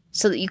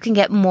so that you can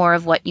get more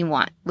of what you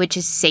want, which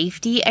is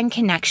safety and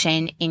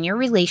connection in your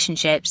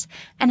relationships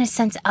and a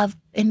sense of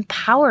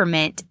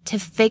empowerment to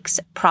fix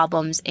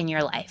problems in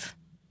your life.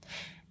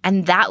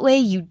 And that way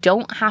you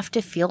don't have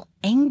to feel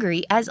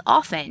angry as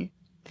often.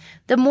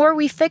 The more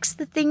we fix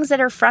the things that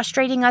are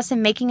frustrating us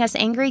and making us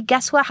angry,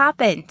 guess what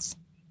happens?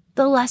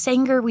 The less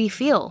anger we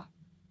feel.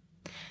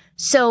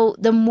 So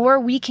the more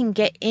we can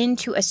get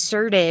into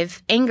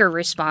assertive anger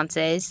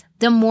responses,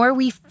 the more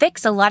we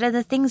fix a lot of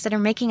the things that are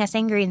making us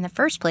angry in the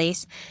first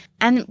place,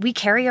 and we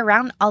carry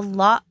around a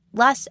lot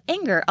less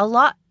anger, a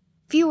lot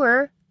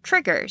fewer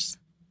triggers.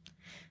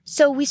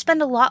 So we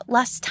spend a lot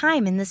less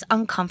time in this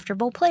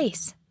uncomfortable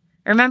place.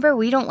 Remember,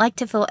 we don't like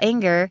to feel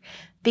anger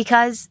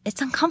because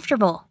it's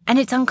uncomfortable, and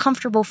it's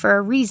uncomfortable for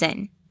a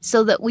reason.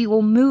 so that we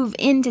will move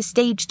into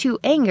stage 2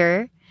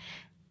 anger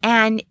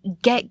and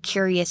get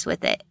curious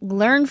with it,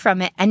 learn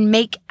from it, and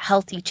make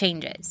healthy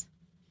changes.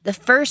 The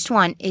first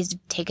one is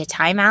take a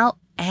time out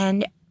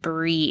and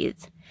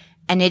breathe.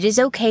 And it is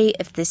okay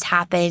if this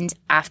happens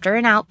after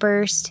an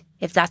outburst,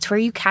 if that's where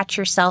you catch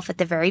yourself at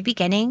the very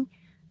beginning.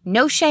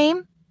 No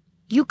shame.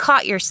 You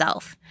caught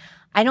yourself.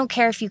 I don't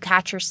care if you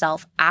catch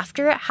yourself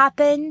after it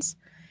happens,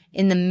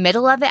 in the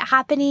middle of it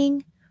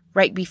happening,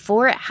 right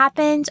before it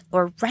happens,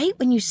 or right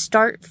when you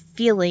start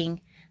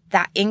feeling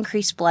that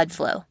increased blood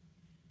flow.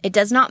 It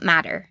does not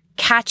matter.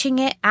 Catching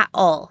it at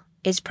all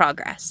is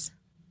progress.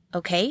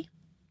 Okay?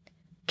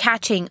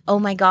 Catching, oh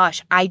my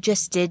gosh, I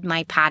just did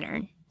my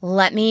pattern.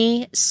 Let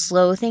me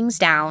slow things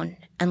down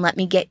and let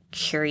me get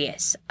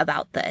curious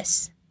about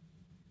this.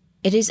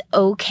 It is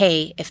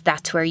okay if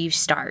that's where you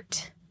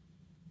start.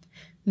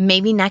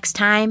 Maybe next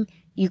time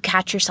you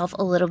catch yourself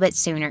a little bit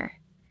sooner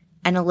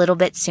and a little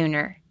bit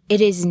sooner.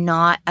 It is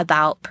not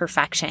about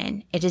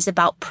perfection. It is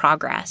about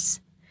progress,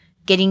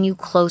 getting you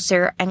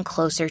closer and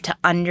closer to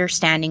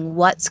understanding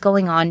what's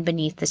going on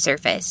beneath the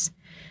surface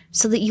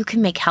so that you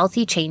can make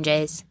healthy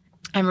changes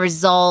and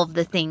resolve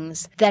the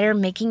things that are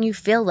making you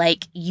feel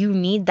like you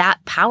need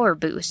that power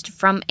boost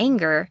from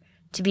anger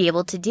to be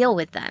able to deal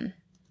with them.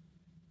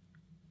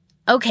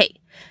 Okay,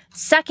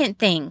 second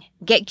thing,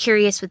 get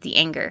curious with the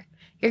anger.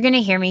 You're going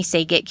to hear me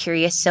say get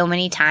curious so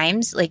many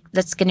times. Like,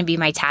 that's going to be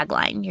my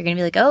tagline. You're going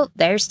to be like, oh,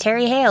 there's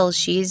Terry Hales.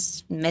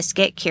 She's Miss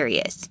Get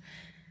Curious.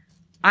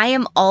 I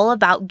am all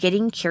about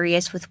getting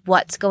curious with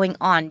what's going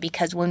on,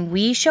 because when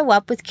we show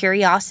up with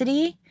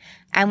curiosity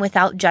and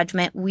without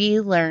judgment, we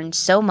learn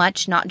so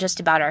much, not just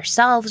about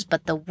ourselves,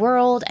 but the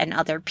world and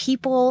other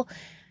people.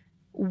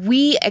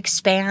 We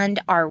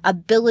expand our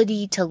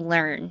ability to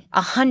learn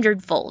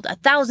 100-fold,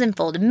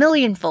 1,000-fold,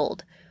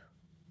 1,000,000-fold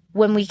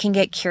when we can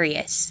get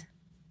curious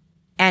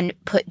and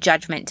put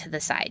judgment to the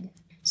side.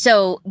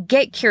 So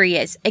get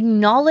curious.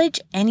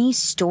 Acknowledge any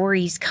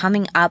stories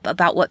coming up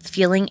about what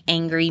feeling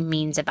angry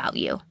means about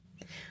you.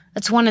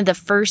 That's one of the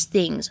first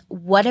things.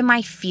 What am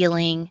I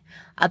feeling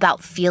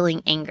about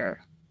feeling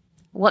anger?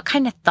 What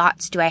kind of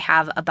thoughts do I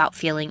have about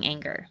feeling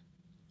anger?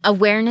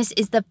 Awareness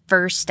is the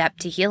first step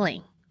to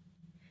healing.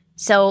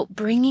 So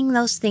bringing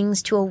those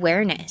things to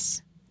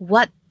awareness.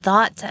 What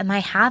thoughts am I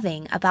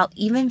having about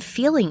even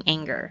feeling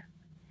anger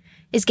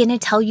is going to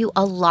tell you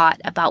a lot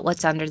about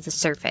what's under the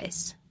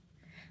surface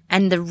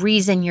and the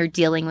reason you're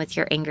dealing with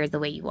your anger the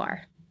way you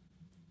are.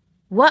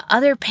 What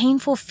other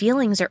painful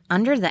feelings are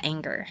under the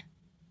anger?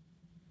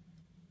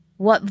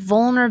 What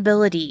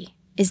vulnerability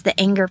is the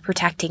anger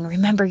protecting?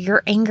 Remember,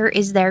 your anger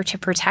is there to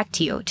protect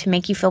you, to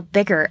make you feel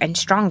bigger and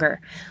stronger.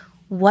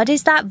 What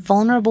is that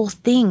vulnerable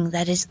thing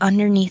that is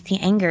underneath the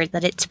anger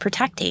that it's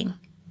protecting?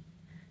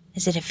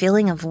 Is it a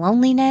feeling of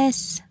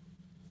loneliness?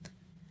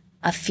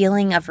 A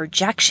feeling of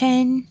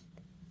rejection?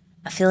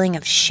 A feeling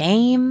of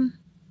shame?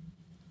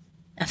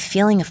 A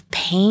feeling of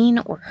pain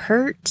or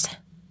hurt?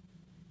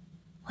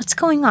 What's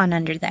going on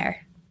under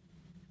there?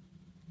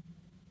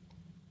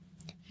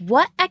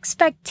 What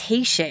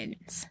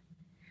expectations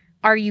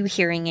are you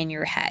hearing in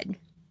your head?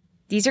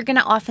 These are going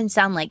to often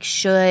sound like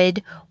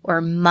should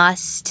or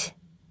must.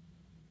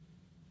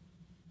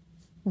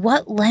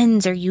 What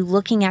lens are you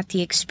looking at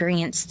the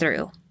experience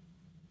through?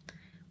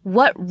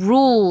 What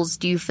rules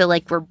do you feel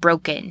like were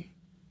broken?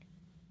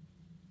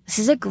 This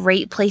is a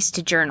great place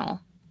to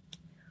journal.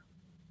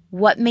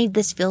 What made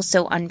this feel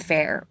so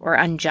unfair or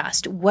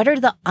unjust? What are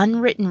the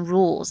unwritten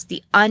rules,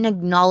 the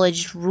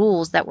unacknowledged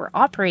rules that we're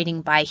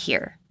operating by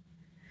here?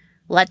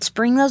 Let's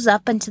bring those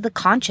up into the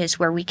conscious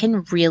where we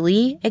can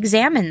really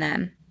examine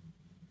them.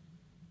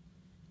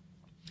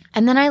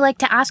 And then I like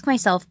to ask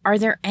myself, are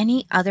there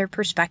any other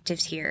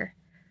perspectives here?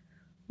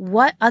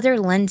 What other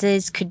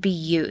lenses could be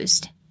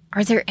used?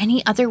 Are there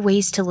any other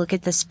ways to look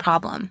at this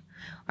problem?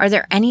 Are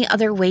there any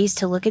other ways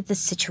to look at this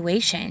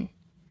situation?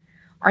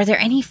 Are there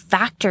any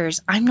factors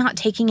I'm not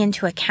taking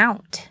into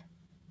account?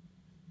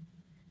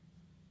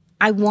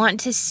 I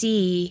want to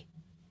see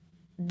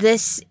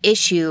this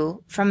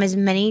issue from as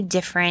many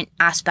different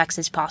aspects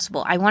as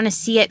possible. I want to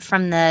see it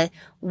from the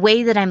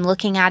way that I'm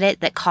looking at it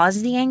that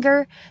caused the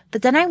anger,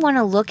 but then I want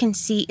to look and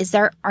see,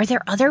 are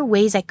there other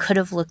ways I could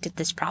have looked at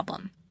this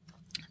problem?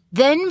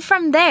 Then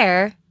from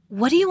there,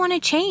 what do you want to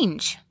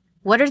change?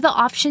 What are the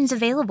options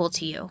available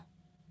to you?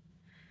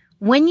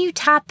 When you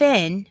tap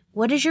in,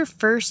 what is your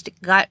first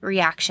gut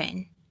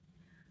reaction?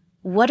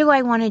 What do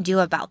I want to do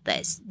about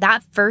this?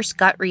 That first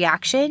gut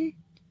reaction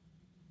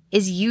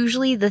is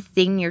usually the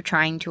thing you're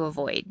trying to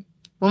avoid.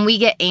 When we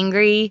get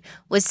angry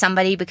with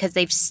somebody because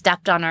they've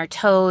stepped on our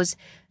toes,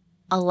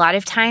 a lot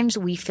of times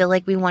we feel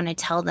like we want to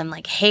tell them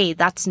like, hey,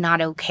 that's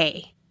not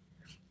okay.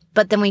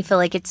 But then we feel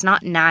like it's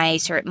not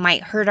nice, or it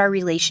might hurt our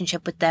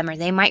relationship with them, or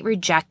they might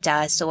reject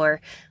us,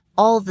 or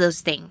all of those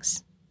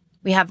things.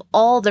 We have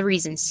all the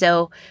reasons.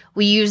 So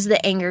we use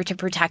the anger to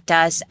protect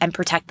us and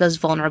protect those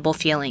vulnerable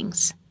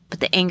feelings.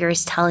 But the anger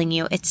is telling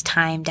you it's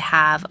time to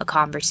have a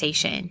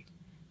conversation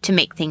to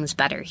make things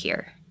better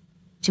here,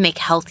 to make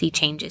healthy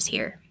changes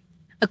here.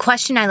 A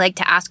question I like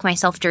to ask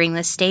myself during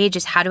this stage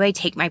is, how do I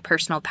take my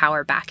personal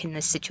power back in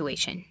this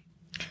situation?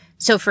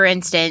 So for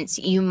instance,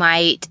 you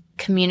might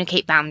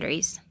communicate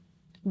boundaries.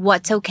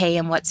 What's okay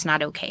and what's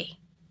not okay.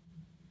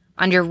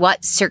 Under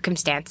what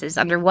circumstances,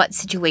 under what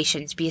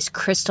situations, be as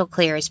crystal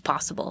clear as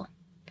possible.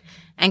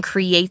 And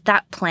create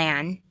that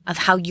plan of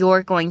how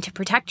you're going to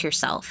protect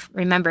yourself.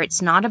 Remember,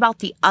 it's not about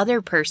the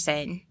other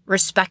person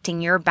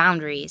respecting your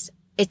boundaries.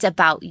 It's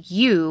about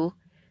you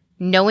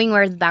knowing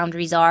where the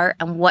boundaries are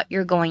and what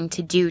you're going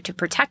to do to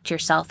protect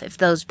yourself if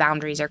those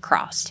boundaries are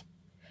crossed.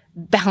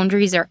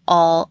 Boundaries are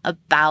all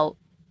about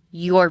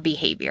your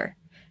behavior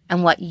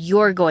and what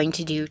you're going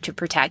to do to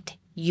protect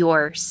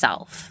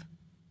yourself.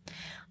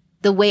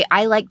 The way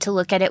I like to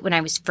look at it when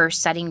I was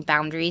first setting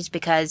boundaries,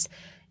 because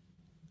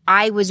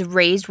I was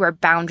raised where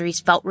boundaries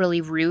felt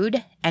really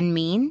rude and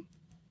mean.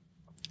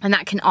 And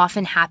that can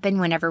often happen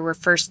whenever we're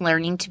first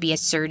learning to be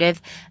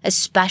assertive,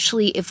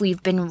 especially if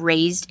we've been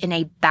raised in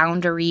a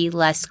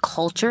boundary-less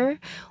culture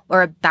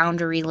or a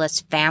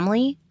boundary-less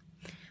family.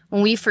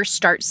 When we first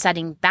start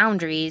setting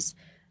boundaries,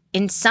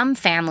 in some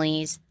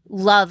families,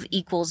 love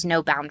equals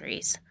no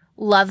boundaries.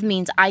 Love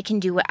means I can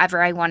do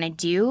whatever I want to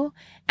do,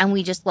 and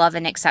we just love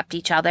and accept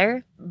each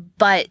other.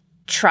 But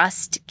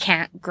trust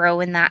can't grow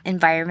in that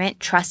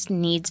environment. Trust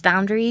needs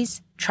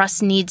boundaries.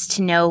 Trust needs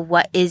to know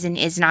what is and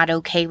is not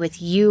okay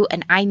with you,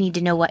 and I need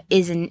to know what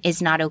is and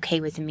is not okay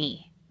with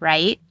me,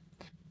 right?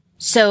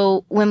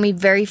 So when we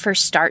very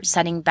first start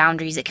setting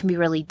boundaries, it can be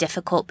really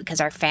difficult because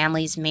our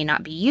families may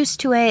not be used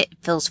to it. It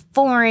feels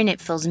foreign.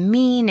 It feels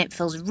mean. It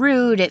feels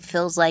rude. It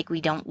feels like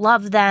we don't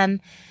love them,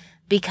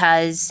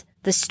 because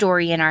the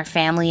story in our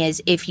family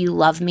is, if you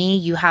love me,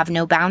 you have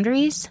no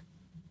boundaries.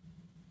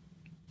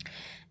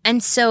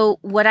 And so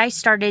what I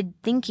started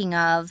thinking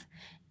of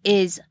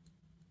is,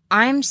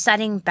 I'm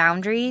setting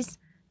boundaries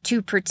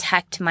to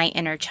protect my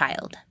inner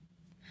child.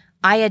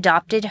 I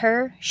adopted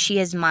her. She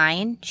is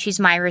mine. She's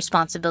my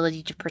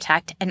responsibility to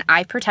protect, and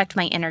I protect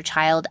my inner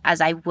child as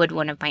I would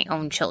one of my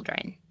own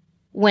children.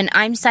 When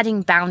I'm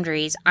setting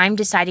boundaries, I'm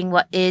deciding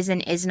what is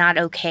and is not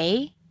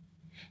okay.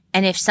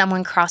 And if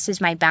someone crosses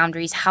my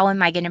boundaries, how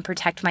am I going to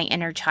protect my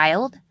inner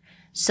child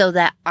so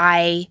that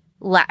I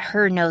let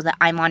her know that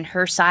I'm on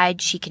her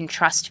side? She can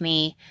trust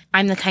me.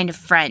 I'm the kind of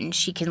friend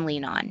she can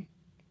lean on.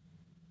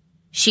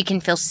 She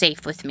can feel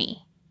safe with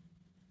me.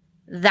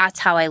 That's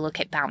how I look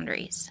at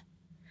boundaries.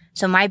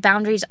 So my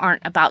boundaries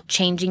aren't about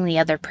changing the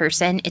other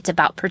person. It's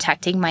about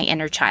protecting my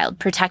inner child,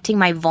 protecting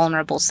my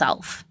vulnerable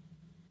self,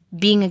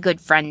 being a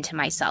good friend to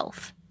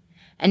myself,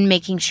 and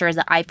making sure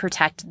that I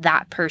protect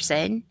that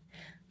person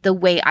the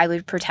way I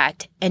would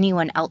protect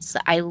anyone else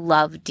that I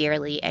love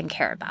dearly and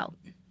care about.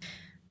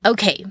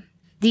 Okay,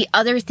 the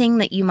other thing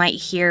that you might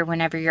hear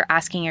whenever you're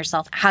asking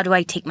yourself, how do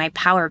I take my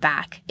power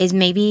back, is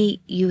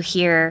maybe you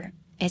hear,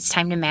 it's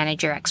time to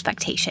manage your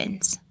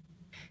expectations.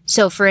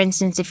 So for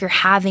instance, if you're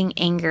having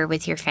anger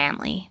with your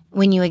family,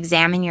 when you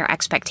examine your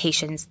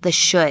expectations, the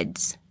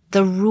shoulds,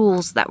 the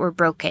rules that were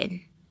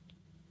broken,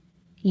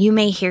 you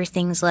may hear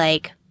things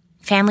like,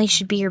 family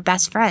should be your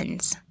best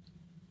friends,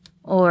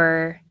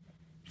 or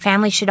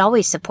family should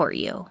always support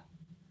you,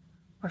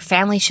 or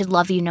family should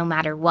love you no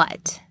matter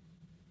what.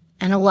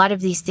 And a lot of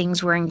these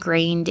things were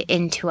ingrained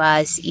into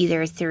us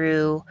either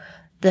through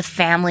the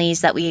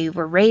families that we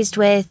were raised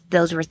with.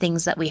 Those were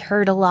things that we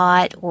heard a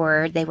lot,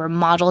 or they were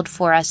modeled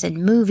for us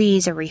in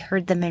movies, or we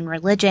heard them in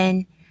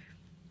religion.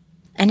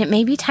 And it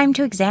may be time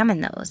to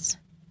examine those.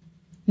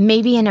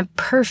 Maybe in a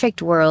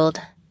perfect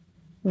world,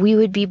 we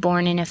would be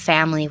born in a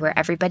family where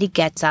everybody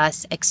gets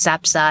us,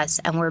 accepts us,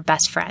 and we're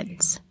best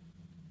friends.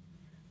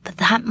 But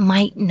that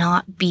might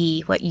not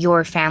be what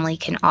your family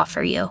can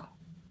offer you.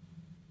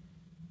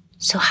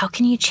 So how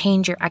can you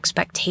change your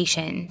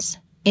expectations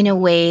in a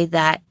way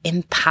that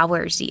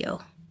empowers you?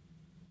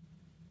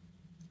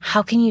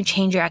 How can you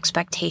change your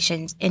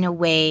expectations in a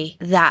way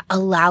that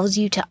allows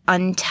you to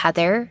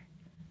untether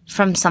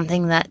from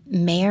something that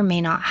may or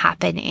may not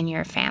happen in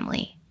your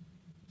family?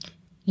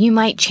 You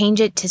might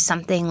change it to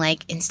something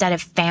like, instead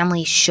of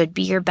family should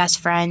be your best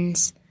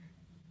friends,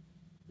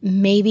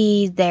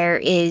 maybe there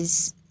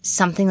is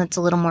something that's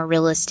a little more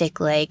realistic,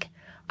 like,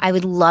 I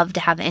would love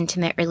to have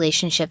intimate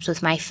relationships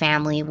with my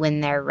family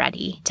when they're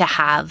ready to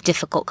have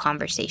difficult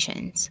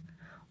conversations.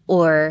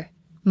 Or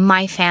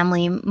my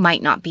family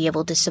might not be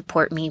able to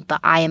support me, but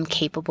I am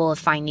capable of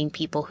finding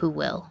people who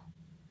will.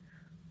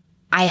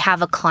 I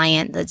have a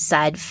client that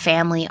said,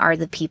 family are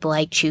the people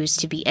I choose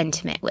to be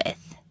intimate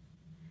with.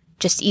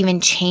 Just even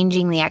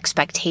changing the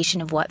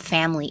expectation of what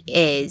family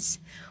is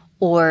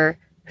or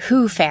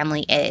who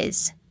family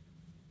is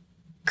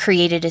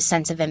created a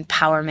sense of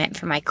empowerment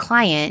for my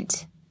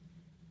client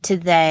to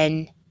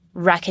then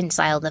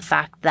reconcile the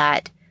fact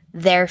that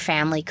their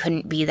family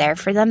couldn't be there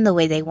for them the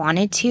way they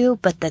wanted to,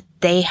 but that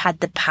they had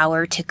the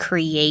power to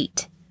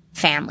create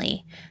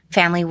family.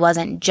 Family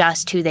wasn't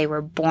just who they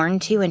were born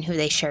to and who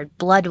they shared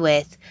blood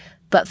with,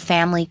 but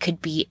family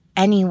could be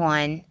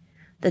anyone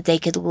that they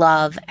could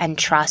love and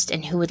trust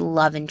and who would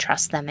love and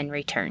trust them in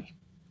return.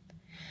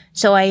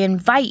 So I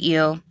invite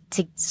you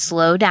to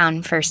slow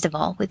down, first of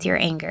all, with your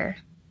anger.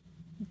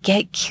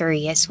 Get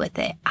curious with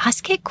it.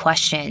 Ask it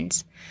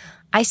questions.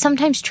 I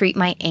sometimes treat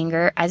my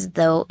anger as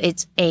though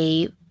it's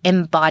a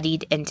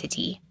embodied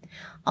entity.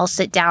 I'll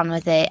sit down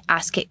with it,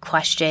 ask it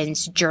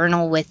questions,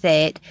 journal with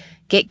it,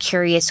 get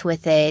curious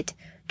with it,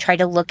 try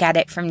to look at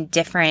it from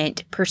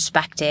different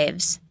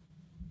perspectives.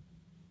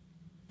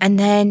 And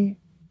then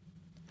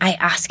I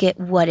ask it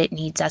what it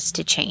needs us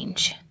to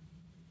change.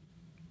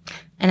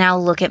 And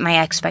I'll look at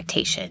my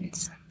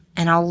expectations,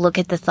 and I'll look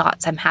at the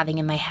thoughts I'm having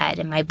in my head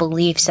and my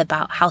beliefs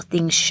about how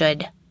things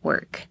should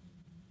work.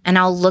 And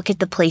I'll look at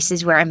the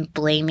places where I'm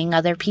blaming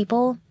other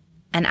people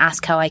and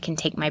ask how I can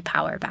take my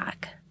power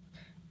back.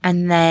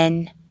 And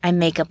then I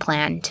make a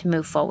plan to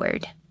move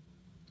forward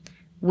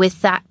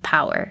with that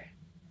power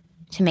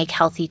to make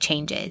healthy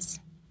changes.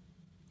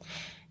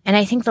 And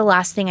I think the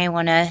last thing I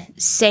want to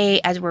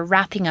say as we're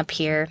wrapping up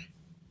here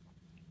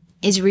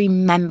is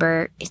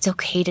remember it's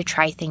okay to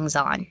try things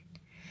on.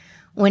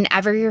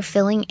 Whenever you're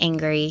feeling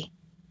angry,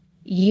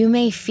 you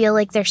may feel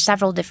like there's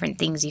several different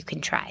things you can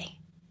try.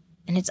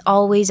 And it's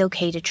always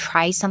okay to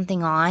try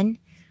something on.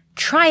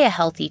 Try a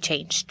healthy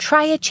change.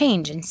 Try a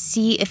change and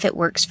see if it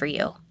works for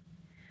you.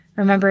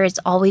 Remember, it's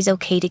always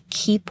okay to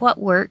keep what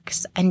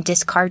works and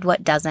discard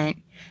what doesn't,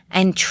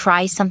 and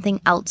try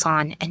something else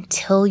on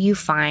until you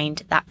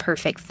find that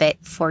perfect fit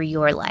for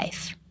your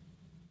life.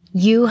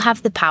 You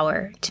have the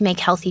power to make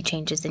healthy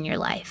changes in your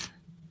life.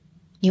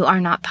 You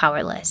are not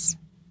powerless.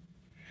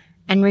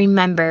 And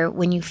remember,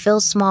 when you feel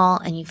small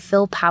and you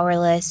feel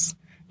powerless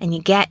and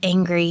you get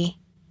angry,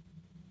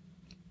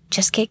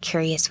 just get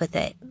curious with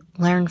it.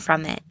 Learn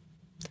from it.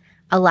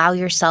 Allow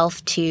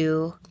yourself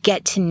to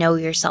get to know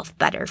yourself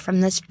better from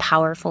this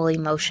powerful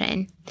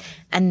emotion.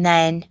 And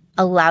then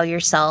allow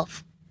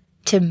yourself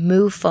to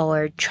move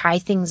forward, try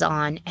things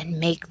on, and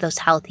make those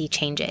healthy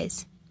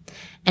changes.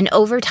 And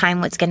over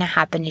time, what's going to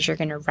happen is you're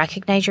going to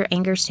recognize your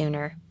anger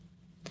sooner.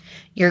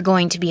 You're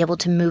going to be able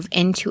to move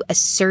into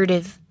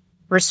assertive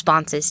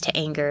responses to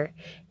anger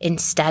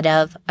instead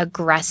of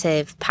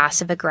aggressive,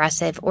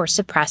 passive-aggressive, or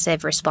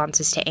suppressive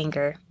responses to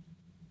anger.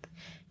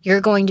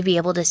 You're going to be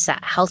able to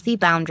set healthy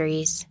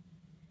boundaries,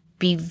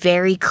 be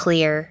very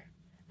clear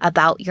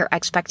about your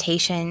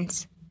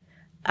expectations,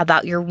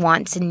 about your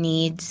wants and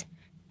needs,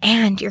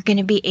 and you're going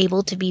to be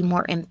able to be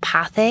more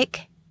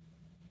empathic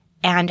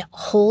and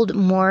hold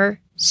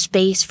more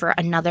space for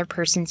another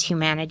person's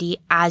humanity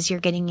as you're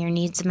getting your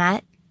needs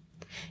met.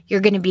 You're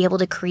going to be able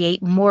to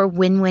create more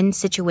win-win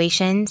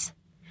situations,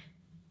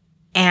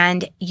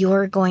 and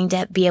you're going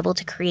to be able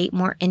to create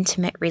more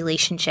intimate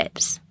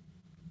relationships.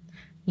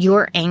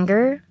 Your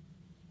anger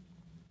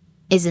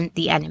isn't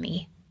the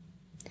enemy.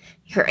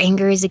 Your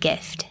anger is a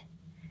gift.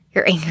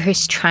 Your anger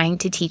is trying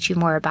to teach you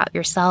more about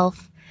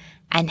yourself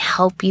and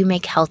help you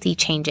make healthy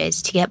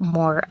changes to get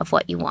more of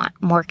what you want.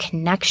 More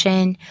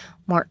connection,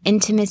 more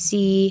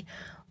intimacy,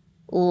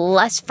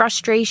 less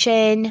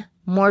frustration,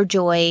 more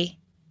joy.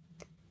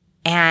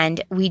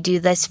 And we do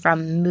this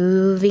from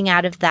moving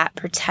out of that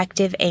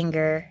protective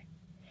anger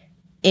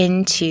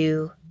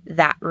into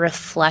that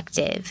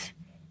reflective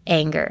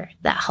anger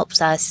that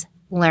helps us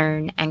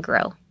learn and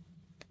grow.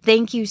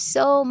 Thank you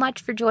so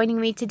much for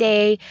joining me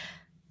today.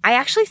 I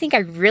actually think I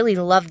really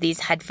love these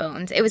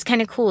headphones. It was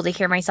kind of cool to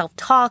hear myself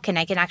talk, and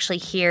I can actually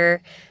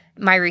hear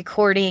my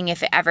recording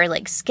if it ever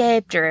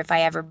skipped or if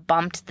I ever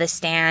bumped the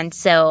stand.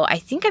 So I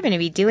think I'm going to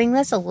be doing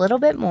this a little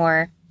bit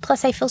more.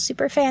 Plus, I feel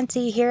super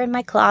fancy here in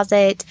my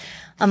closet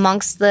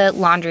amongst the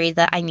laundry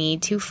that I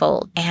need to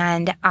fold.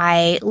 And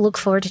I look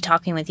forward to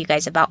talking with you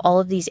guys about all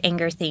of these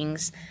anger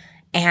things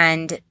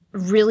and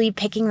really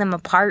picking them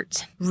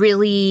apart,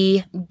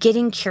 really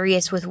getting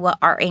curious with what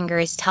our anger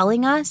is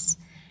telling us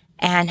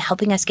and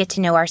helping us get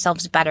to know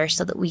ourselves better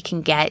so that we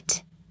can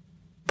get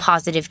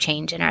positive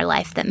change in our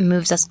life that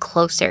moves us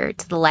closer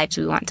to the lives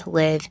we want to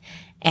live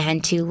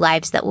and to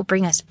lives that will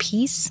bring us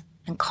peace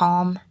and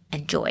calm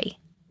and joy.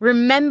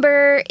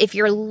 Remember, if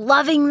you're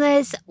loving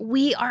this,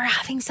 we are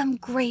having some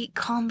great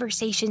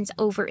conversations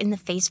over in the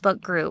Facebook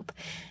group.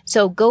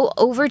 So go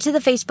over to the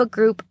Facebook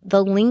group.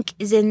 The link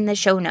is in the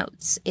show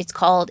notes. It's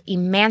called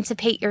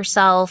Emancipate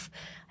Yourself.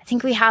 I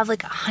think we have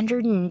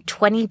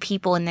 120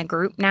 people in the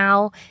group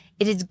now.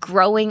 It is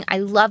growing. I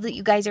love that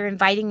you guys are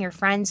inviting your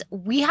friends.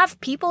 We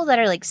have people that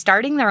are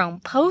starting their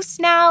own posts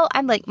now.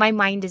 I'm my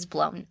mind is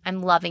blown.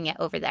 I'm loving it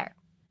over there.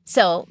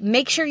 So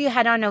make sure you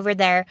head on over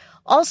there.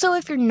 Also,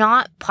 if you're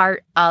not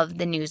part of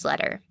the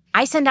newsletter,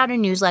 I send out a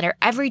newsletter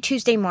every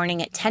Tuesday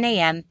morning at 10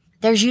 a.m.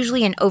 There's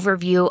usually an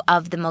overview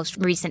of the most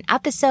recent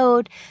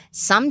episode.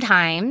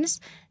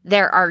 Sometimes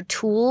there are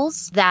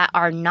tools that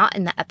are not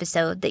in the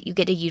episode that you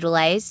get to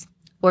utilize,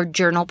 or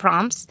journal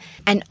prompts.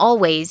 And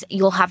always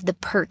you'll have the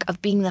perk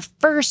of being the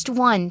first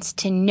ones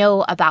to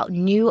know about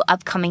new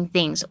upcoming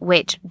things,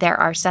 which there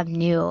are some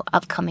new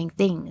upcoming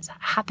things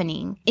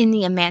happening in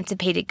the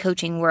emancipated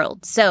coaching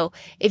world. So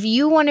if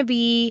you want to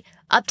be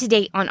up to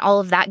date on all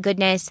of that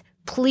goodness,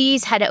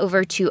 please head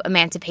over to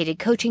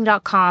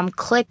emancipatedcoaching.com,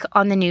 click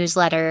on the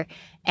newsletter,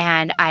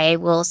 and I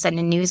will send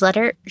a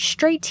newsletter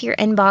straight to your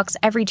inbox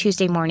every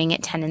Tuesday morning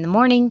at 10 in the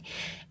morning.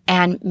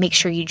 and make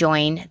sure you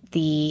join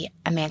the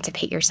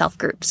Emancipate Yourself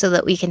group so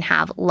that we can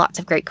have lots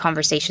of great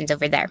conversations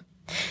over there.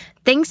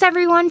 Thanks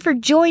everyone for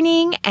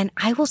joining, and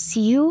I will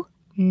see you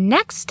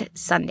next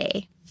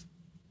Sunday.